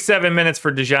right, 37 minutes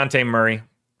for DeJounte Murray.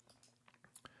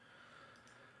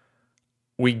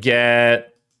 We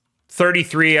get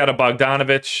 33 out of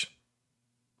Bogdanovich.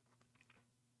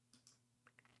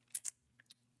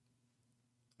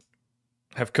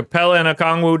 Have Capella and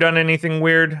Okongwu done anything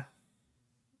weird?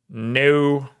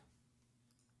 No.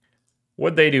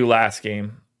 What'd they do last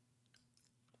game?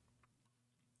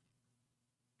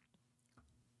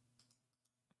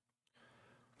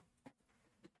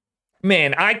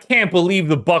 Man, I can't believe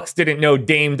the Bucks didn't know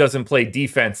Dame doesn't play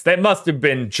defense. That must have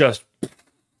been just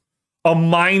a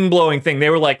mind-blowing thing. They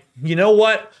were like, you know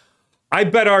what? I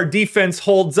bet our defense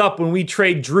holds up when we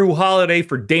trade Drew Holiday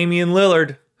for Damian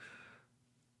Lillard.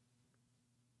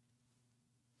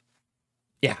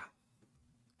 Yeah.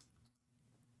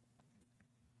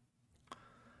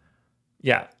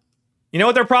 Yeah. You know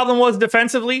what their problem was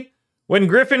defensively? When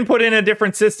Griffin put in a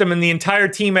different system and the entire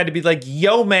team had to be like,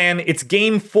 yo, man, it's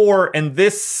game 4 and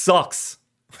this sucks.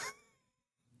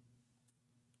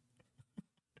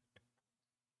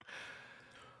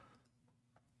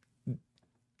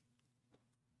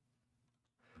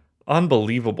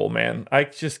 Unbelievable, man. I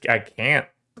can't.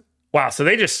 Wow, so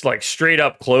they just like straight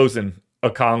up closing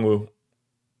Okongwu.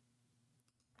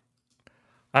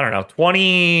 I don't know,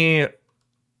 20,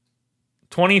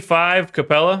 25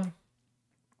 Capella?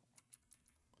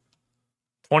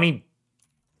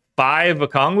 25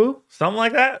 Okongwu? Something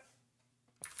like that?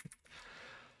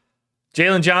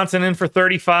 Jalen Johnson in for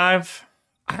 35.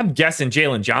 I'm guessing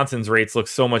Jalen Johnson's rates look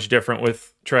so much different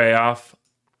with Trae off.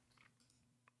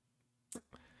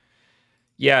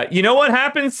 Yeah, you know what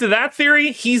happens to that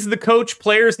theory? He's the coach,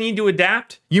 players need to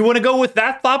adapt. You want to go with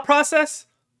that thought process?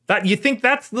 That you think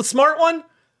that's the smart one?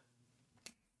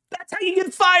 That's how you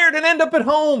get fired and end up at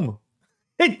home.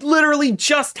 It literally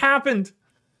just happened.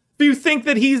 If you think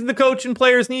that he's the coach and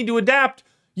players need to adapt,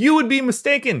 you would be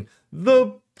mistaken.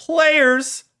 The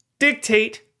players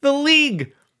dictate the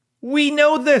league. We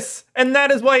know this, and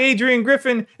that is why Adrian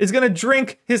Griffin is going to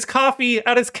drink his coffee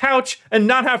at his couch and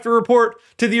not have to report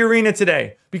to the arena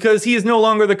today, because he is no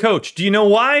longer the coach. Do you know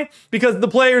why? Because the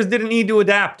players didn't need to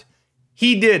adapt.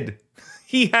 He did.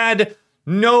 He had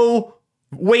no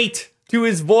weight to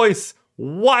his voice.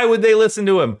 Why would they listen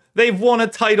to him? They've won a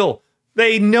title.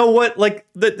 They know what, like,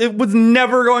 it was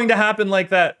never going to happen like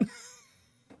that.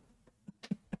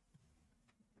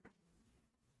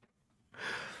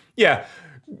 Yeah.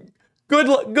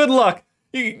 Good luck.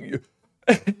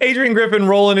 Adrian Griffin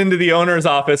rolling into the owner's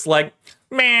office like,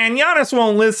 man, Giannis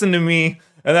won't listen to me.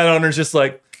 And that owner's just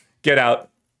like, get out.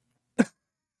 How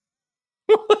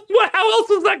else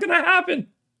is that going to happen?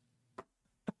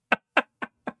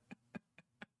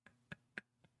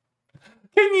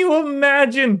 Can you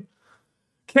imagine?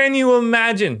 Can you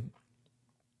imagine?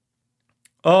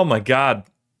 Oh my God.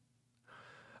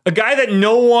 A guy that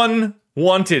no one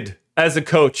wanted as a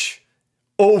coach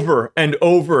over and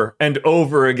over and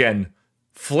over again,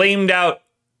 flamed out,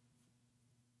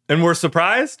 and we're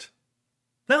surprised?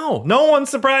 No one's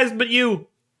surprised but you.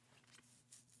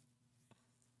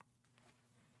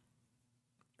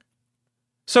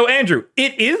 So, Andrew,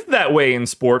 it is that way in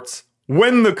sports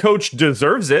when the coach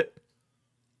deserves it.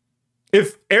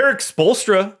 If Eric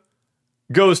Spoelstra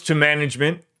goes to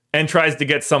management and tries to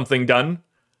get something done,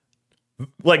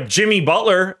 like Jimmy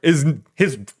Butler, his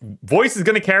voice is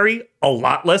going to carry a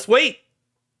lot less weight.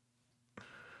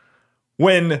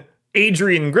 When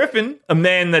Adrian Griffin, a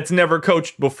man that's never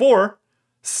coached before,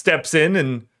 steps in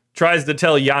and tries to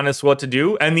tell Giannis what to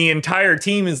do, and the entire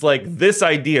team is like, this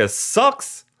idea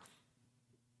sucks.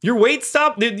 Your weight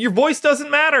stopped. Your voice doesn't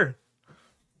matter.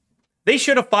 They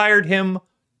should have fired him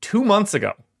 2 months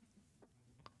ago.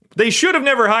 They should have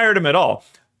never hired him at all.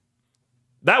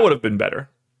 That would have been better.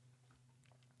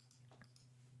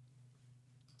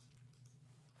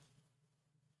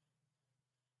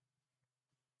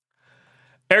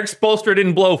 Eric Spoelstra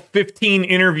didn't blow 15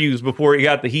 interviews before he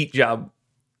got the Heat job.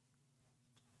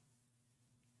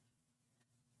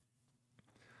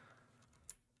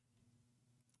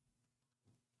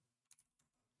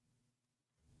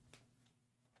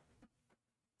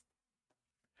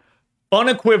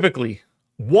 Unequivocally,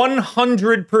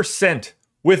 100%,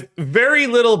 with very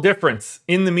little difference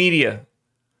in the media,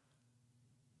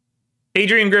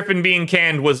 Adrian Griffin being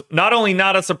canned was not only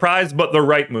not a surprise, but the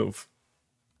right move.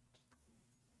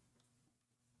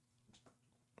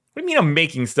 What do you mean I'm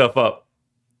making stuff up?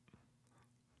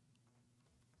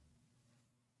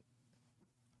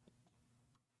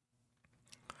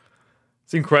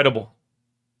 It's incredible.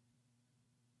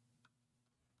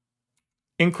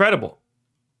 Incredible.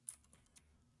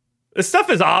 This stuff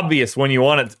is obvious when you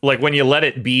want it, like when you let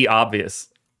it be obvious.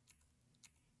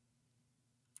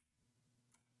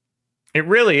 It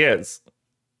really is.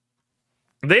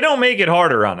 They don't make it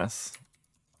harder on us.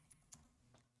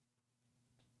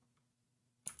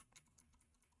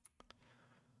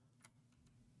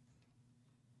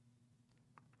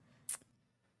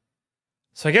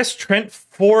 So I guess Trent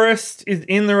Forrest is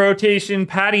in the rotation.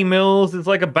 Patty Mills is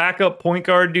like a backup point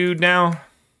guard dude now.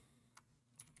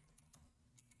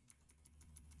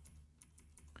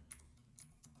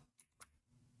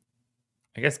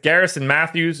 I guess Garrison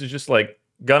Matthews is just like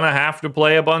gonna have to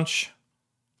play a bunch.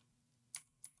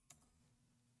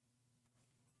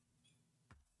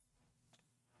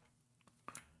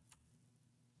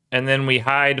 And then we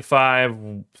hide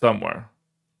 5 somewhere.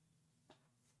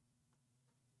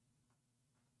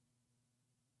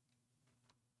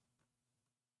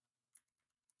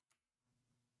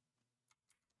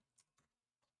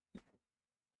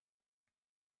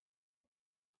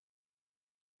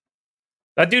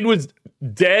 That dude was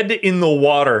dead in the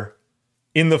water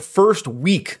in the first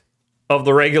week of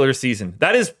the regular season.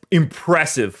 That is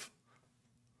impressive.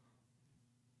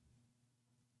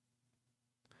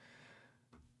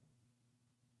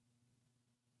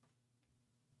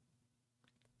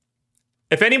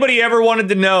 If anybody ever wanted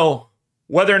to know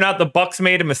whether or not the Bucks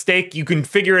made a mistake, you can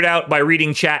figure it out by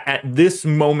reading chat at this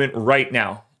moment right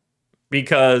now,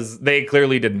 because they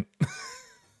clearly didn't.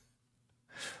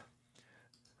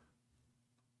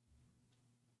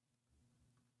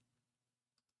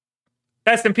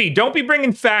 S&P, don't be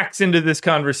bringing facts into this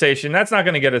conversation. That's not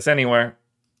going to get us anywhere.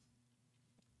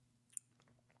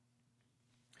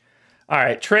 All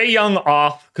right, Trae Young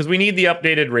off because we need the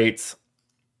updated rates.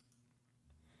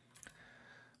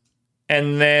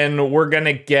 And then we're going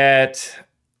to get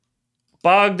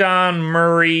Bogdan,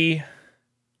 Murray,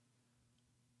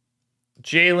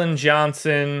 Jalen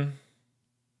Johnson.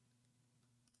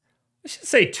 I should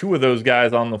say 2 of those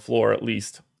guys on the floor at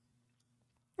least.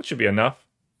 That should be enough.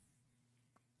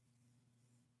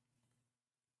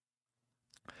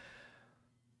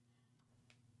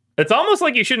 It's almost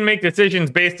like you shouldn't make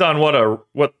decisions based on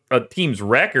what a team's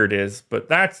record is, but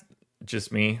that's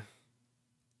just me.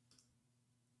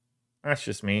 That's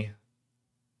just me.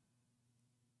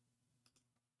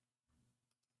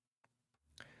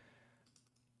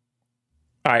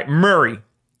 All right, Murray.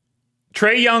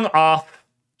 Trae Young off.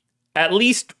 At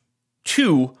least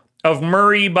 2 of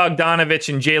Murray,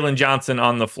 Bogdanovich, and Jalen Johnson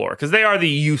on the floor, because they are the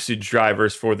usage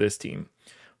drivers for this team.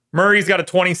 Murray's got a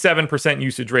 27%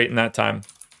 usage rate in that time.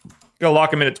 Gonna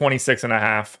lock him in at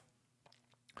 26.5.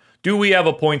 Do we have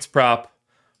a points prop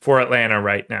for Atlanta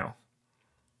right now?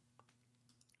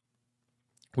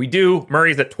 We do.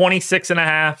 Murray's at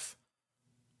 26.5.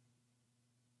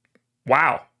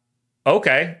 Wow.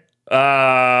 Okay.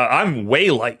 I'm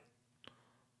way light.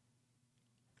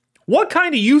 What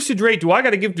kind of usage rate do I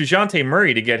got to give DeJounte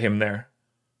Murray to get him there?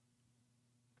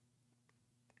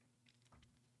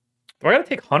 Do I got to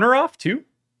take Hunter off too?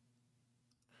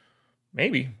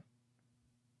 Maybe.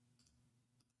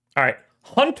 All right.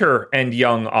 Hunter and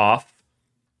Young off.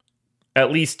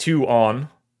 At least 2 on.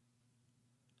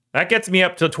 That gets me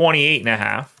up to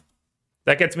 28.5.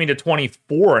 That gets me to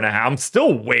 24.5. I'm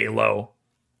still way low.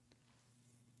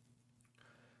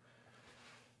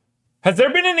 Has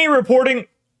there been any reporting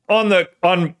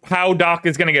on how Doc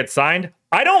is going to get signed?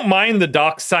 I don't mind the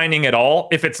Doc signing at all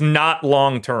if it's not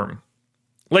long term.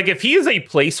 Like if he is a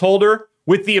placeholder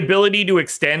with the ability to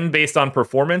extend based on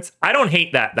performance, I don't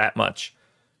hate that much.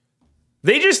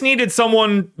 They just needed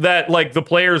someone that like the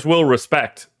players will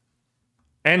respect.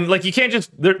 And like you can't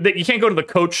go to the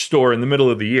coach store in the middle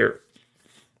of the year.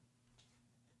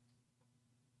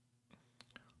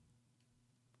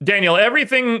 Daniel,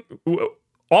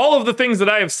 all of the things that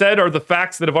I have said are the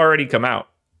facts that have already come out.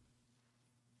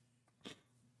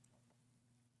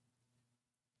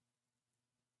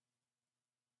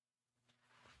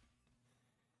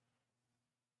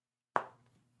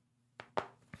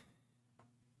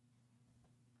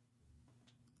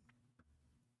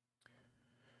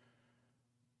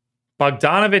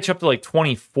 Bogdanovich up to like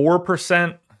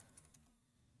 24%.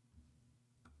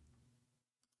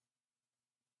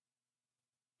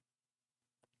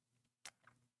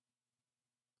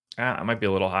 It might be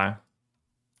a little high.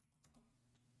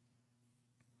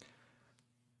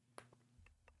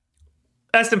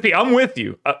 S&P, I'm with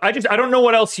you. I don't know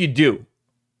what else you do.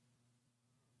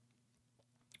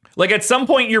 Like at some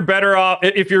point you're better off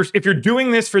if you're doing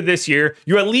this for this year,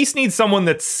 you at least need someone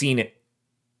that's seen it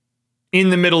in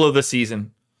the middle of the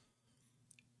season.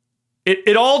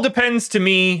 It all depends to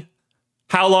me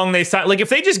how long they sign. Like, if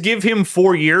they just give him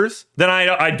 4 years, then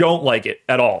I don't like it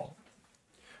at all.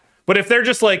 But if they're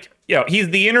just like, he's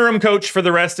the interim coach for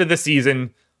the rest of the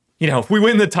season, if we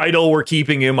win the title, we're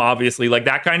keeping him, obviously, like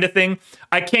that kind of thing,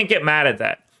 I can't get mad at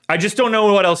that. I just don't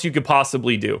know what else you could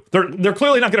possibly do. They're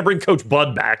clearly not going to bring Coach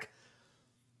Bud back.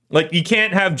 Like, you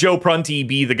can't have Joe Prunty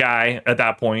be the guy at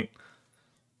that point.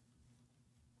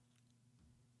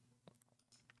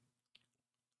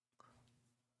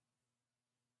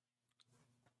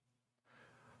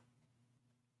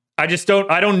 I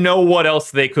don't know what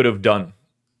else they could have done.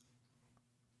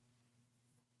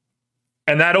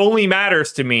 And that only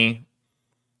matters to me.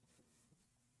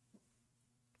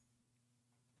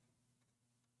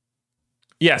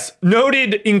 Yes,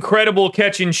 noted incredible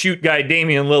catch and shoot guy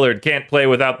Damian Lillard can't play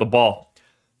without the ball.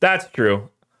 That's true.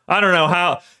 I don't know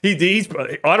how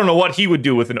I don't know what he would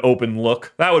do with an open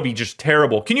look. That would be just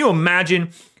terrible. Can you imagine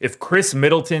if Chris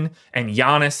Middleton and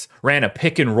Giannis ran a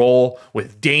pick and roll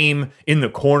with Dame in the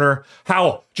corner?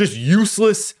 How just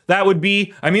useless that would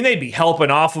be. I mean, they'd be helping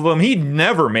off of him. He'd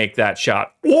never make that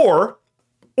shot. Or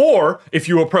if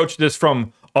you approach this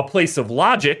from a place of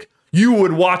logic, you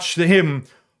would watch him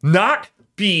not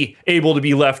be able to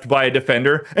be left by a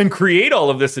defender and create all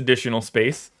of this additional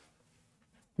space.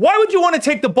 Why would you want to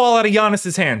take the ball out of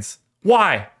Giannis's hands?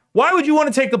 Why? Why would you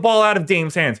want to take the ball out of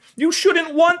Dame's hands? You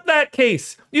shouldn't want that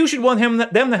case. You should want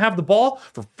them to have the ball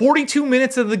for 42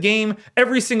 minutes of the game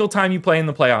every single time you play in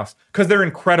the playoffs, because they're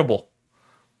incredible.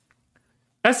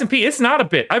 S&P, it's not a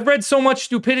bit. I've read so much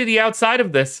stupidity outside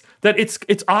of this that it's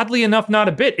oddly enough not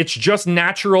a bit. It's just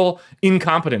natural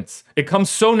incompetence. It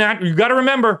comes so natural. You got to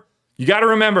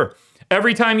remember,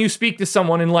 every time you speak to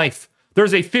someone in life,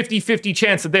 there's a 50-50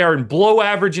 chance that they are in below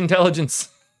average intelligence.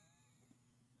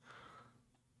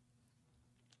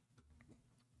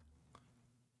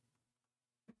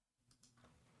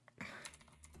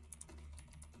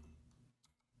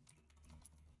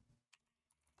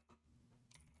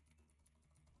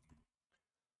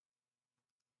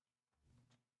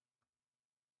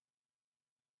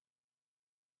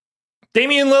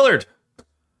 Damian Lillard,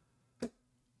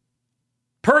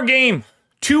 per game,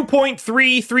 2.3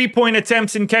 3-point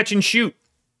attempts in catch and shoot.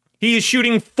 He is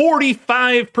shooting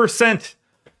 45%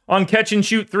 on catch and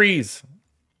shoot threes.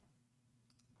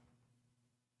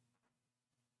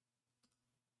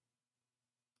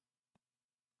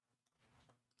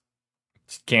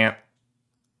 Just can't.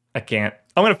 I can't.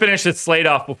 I'm going to finish this slate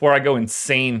off before I go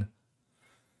insane.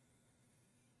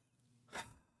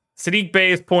 Sadiq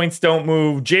Bey's points don't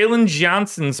move. Jalen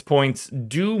Johnson's points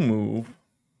do move.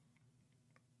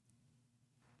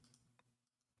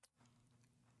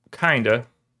 Kinda.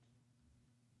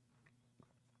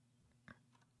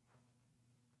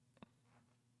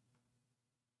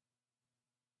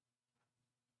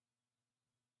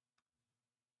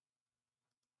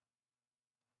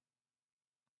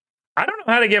 I don't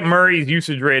know how to get Murray's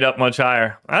usage rate up much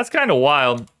higher. That's kind of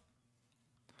wild.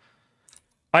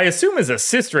 I assume his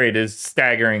assist rate is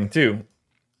staggering too.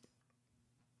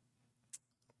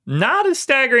 Not as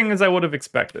staggering as I would have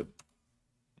expected.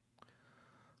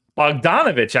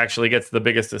 Bogdanovich actually gets the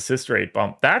biggest assist rate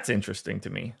bump. That's interesting to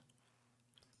me.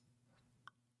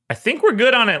 I think we're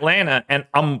good on Atlanta, and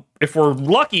if we're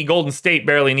lucky, Golden State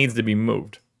barely needs to be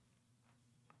moved.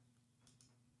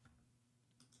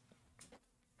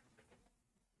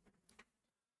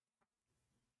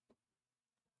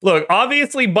 Look,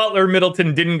 obviously Butler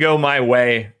Middleton didn't go my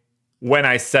way when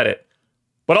I said it.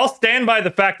 But I'll stand by the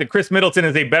fact that Chris Middleton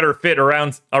is a better fit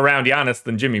around Giannis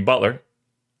than Jimmy Butler.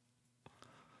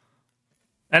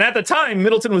 And at the time,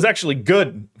 Middleton was actually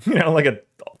good, like a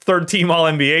third-team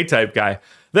All-NBA type guy.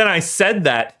 Then I said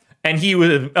that, and he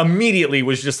immediately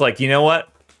was just like, you know what?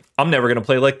 I'm never going to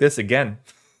play like this again.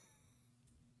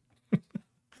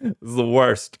 This is the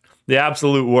worst. The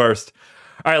absolute worst.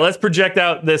 All right, let's project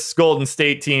out this Golden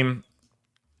State team,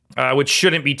 which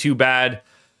shouldn't be too bad.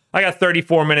 I got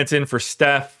 34 minutes in for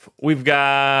Steph. We've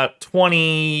got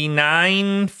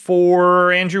 29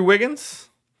 for Andrew Wiggins.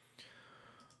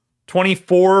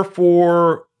 24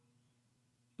 for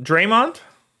Draymond.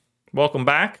 Welcome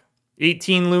back.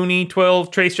 18 Looney,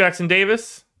 12 Trace Jackson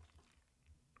Davis.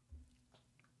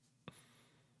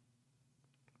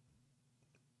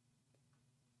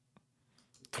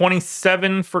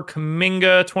 $27 for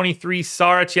Kuminga, 23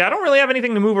 Saric. Yeah, I don't really have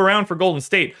anything to move around for Golden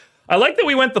State. I like that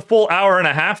we went the full hour and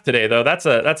a half today, though. That's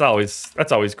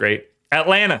always great.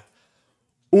 Atlanta.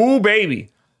 Ooh, baby.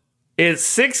 It's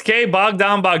 6K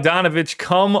Bogdanovich.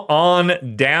 Come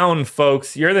on down,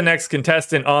 folks. You're the next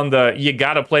contestant on the you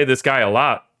gotta play this guy a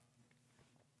lot.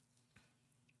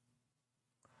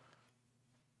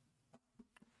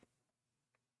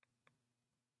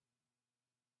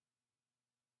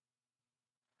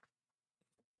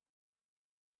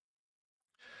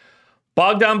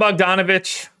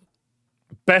 Bogdanovic,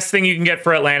 best thing you can get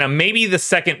for Atlanta. Maybe the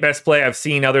second best play I've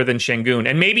seen other than Şengün,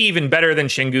 and maybe even better than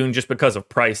Şengün just because of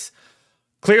price.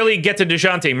 Clearly get to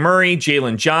DeJounte Murray,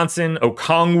 Jalen Johnson,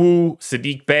 Okongwu,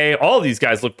 Sadiq Bey. All of these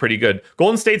guys look pretty good.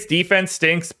 Golden State's defense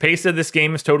stinks. Pace of this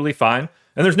game is totally fine.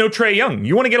 And there's no Trae Young.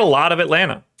 You want to get a lot of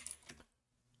Atlanta.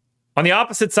 On the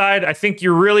opposite side, I think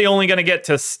you're really only going to get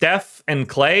to Steph and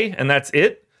Clay, and that's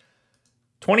it.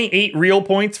 28 real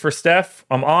points for Steph.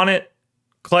 I'm on it.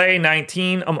 Clay,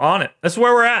 19. I'm on it. That's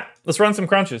where we're at. Let's run some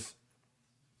crunches.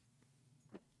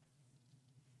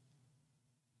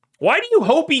 Why do you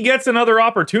hope he gets another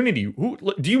opportunity?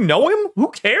 Do you know him?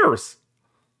 Who cares?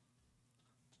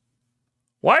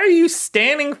 Why are you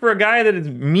standing for a guy that is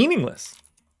meaningless?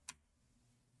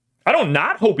 I don't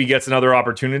not hope he gets another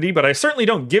opportunity, but I certainly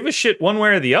don't give a shit one way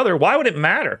or the other. Why would it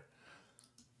matter?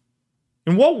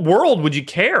 In what world would you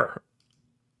care?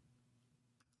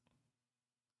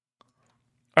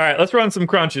 All right, let's run some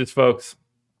crunches, folks.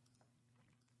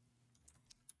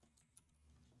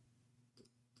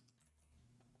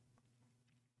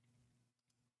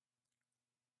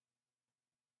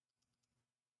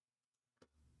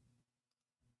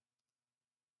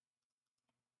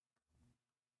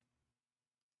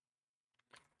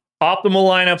 Optimal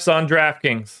lineups on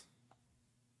DraftKings.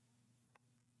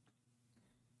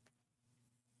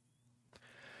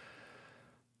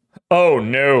 Oh,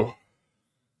 no.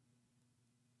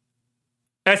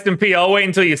 S&P, I'll wait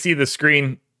until you see the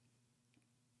screen.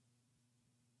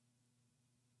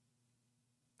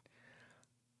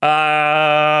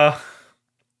 Yeah.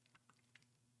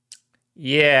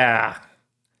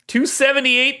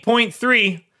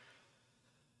 278.3.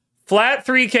 Flat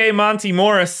 3K Monty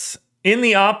Morris in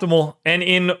the optimal and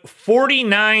in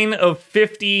 49 of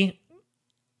 50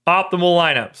 optimal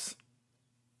lineups.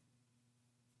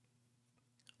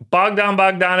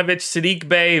 Bogdanovic, Sadiq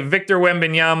Bey, Victor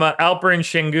Wembanyama, Alperen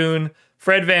Şengün,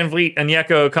 Fred VanVleet,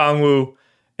 Onyeka Okongwu,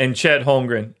 and Chet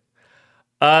Holmgren.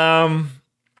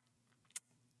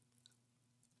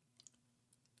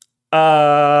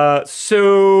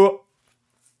 So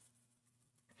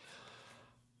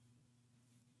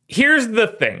here's the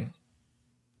thing.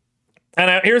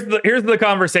 And here's the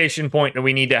conversation point that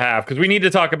we need to have, because we need to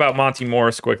talk about Monty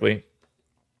Morris quickly.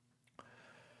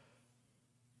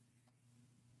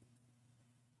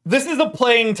 This is a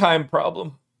playing time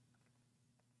problem.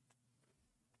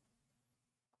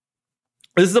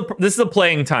 This is a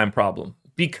playing time problem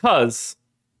because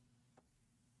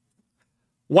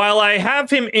while I have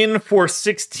him in for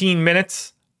 16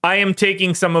 minutes, I am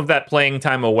taking some of that playing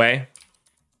time away.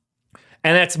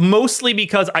 And that's mostly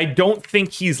because I don't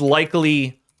think he's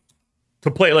likely to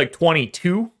play like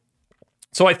 22.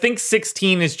 So I think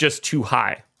 16 is just too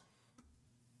high.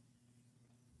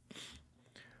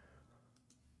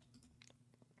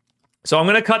 So I'm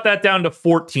going to cut that down to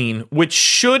 14, which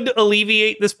should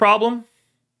alleviate this problem.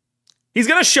 He's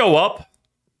going to show up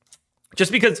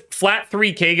just because flat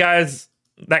 3K guys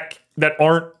that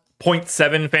aren't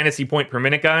 0.7 fantasy point per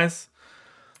minute guys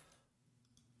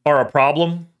are a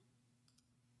problem.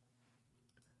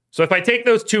 So if I take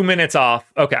those 2 minutes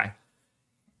off, okay,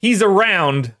 he's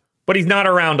around, but he's not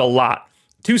around a lot.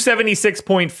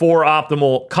 276.4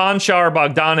 optimal, Konchar,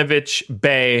 Bogdanovic,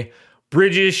 Bey,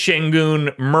 Bridges,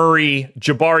 Şengün, Murray,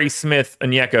 Jabari Smith,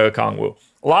 Onyeka Okongwu.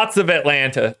 Lots of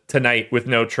Atlanta tonight with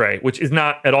no Trae, which is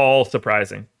not at all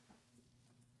surprising.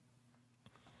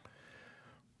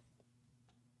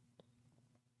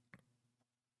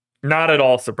 Not at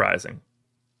all surprising.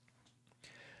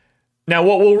 Now,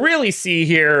 what we'll really see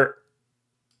here,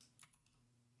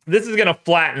 this is going to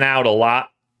flatten out a lot.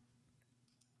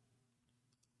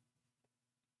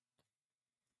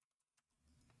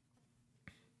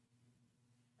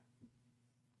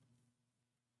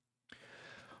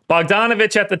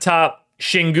 Bogdanovic at the top,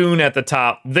 Şengün at the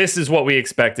top. This is what we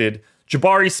expected.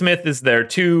 Jabari Smith is there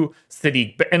too.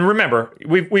 Sadiq, and remember,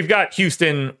 we've got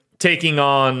Houston taking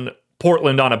on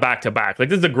Portland on a back-to-back. Like,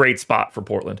 this is a great spot for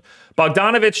Portland.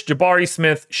 Bogdanovic, Jabari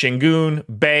Smith, Şengün,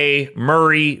 Bey,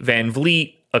 Murray,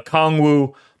 VanVleet,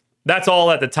 Okongwu. That's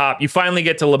all at the top. You finally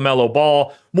get to LaMelo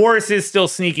Ball. Morris is still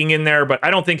sneaking in there, but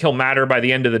I don't think he'll matter by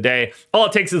the end of the day. All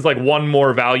it takes is like one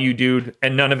more value dude,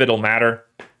 and none of it'll matter.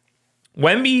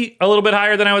 Wemby, a little bit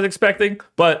higher than I was expecting,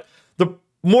 but the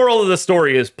moral of the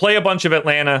story is play a bunch of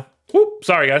Atlanta.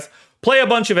 Sorry, guys. Play a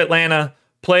bunch of Atlanta.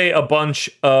 Play a bunch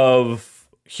of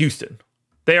Houston.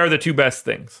 They are the two best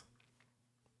things.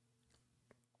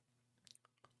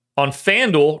 On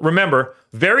FanDuel, remember,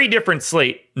 very different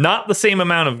slate, not the same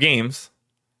amount of games.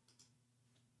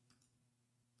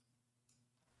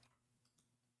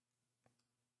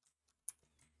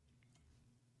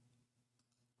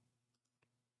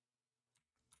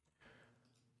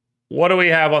 What do we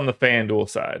have on the FanDuel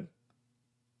side?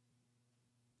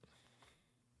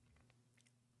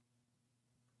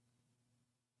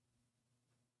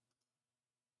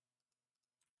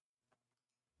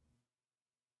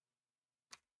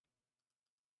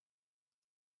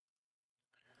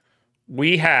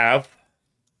 We have.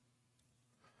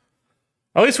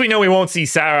 At least we know we won't see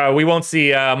Sarah. We won't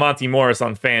see Monty Morris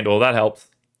on FanDuel. That helps.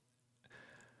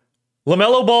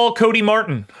 LaMelo Ball, Cody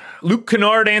Martin, Luke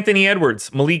Kennard, Anthony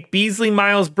Edwards, Malik Beasley,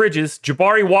 Miles Bridges,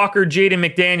 Jabari Walker, Jaden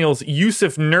McDaniels,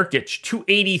 Yusuf Nurkic,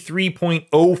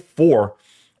 283.04.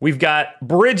 We've got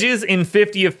Bridges in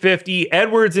 50 of 50,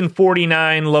 Edwards in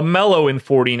 49, LaMelo in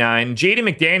 49, Jaden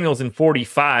McDaniels in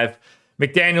 45.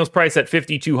 McDaniels price at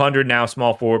 5,200 now,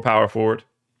 small forward, power forward.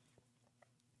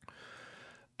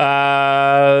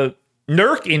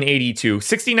 Nurk in 82,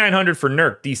 6,900 for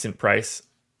Nurk, decent price.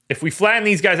 If we flatten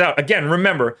these guys out, again,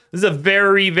 remember, this is a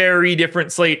very, very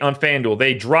different slate on FanDuel.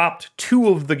 They dropped 2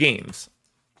 of the games.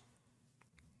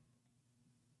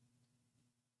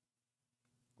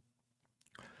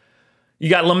 You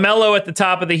got LaMelo at the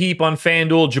top of the heap on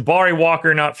FanDuel. Jabari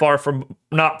Walker not far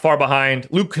behind.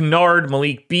 Luke Kennard,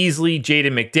 Malik Beasley,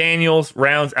 Jaden McDaniels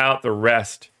rounds out the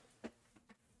rest.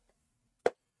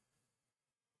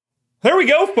 There we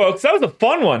go, folks. That was a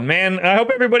fun one, man. I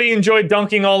hope everybody enjoyed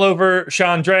dunking all over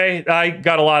Chandre. I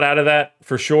got a lot out of that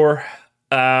for sure.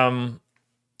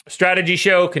 Strategy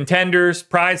show, contenders,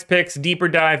 prize picks, deeper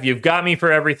dive. You've got me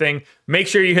for everything. Make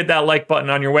sure you hit that like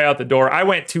button on your way out the door. I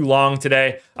went too long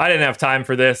today. I didn't have time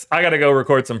for this. I got to go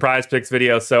record some prize picks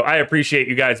videos. So I appreciate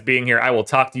you guys being here. I will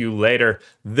talk to you later.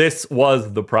 This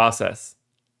was The Process.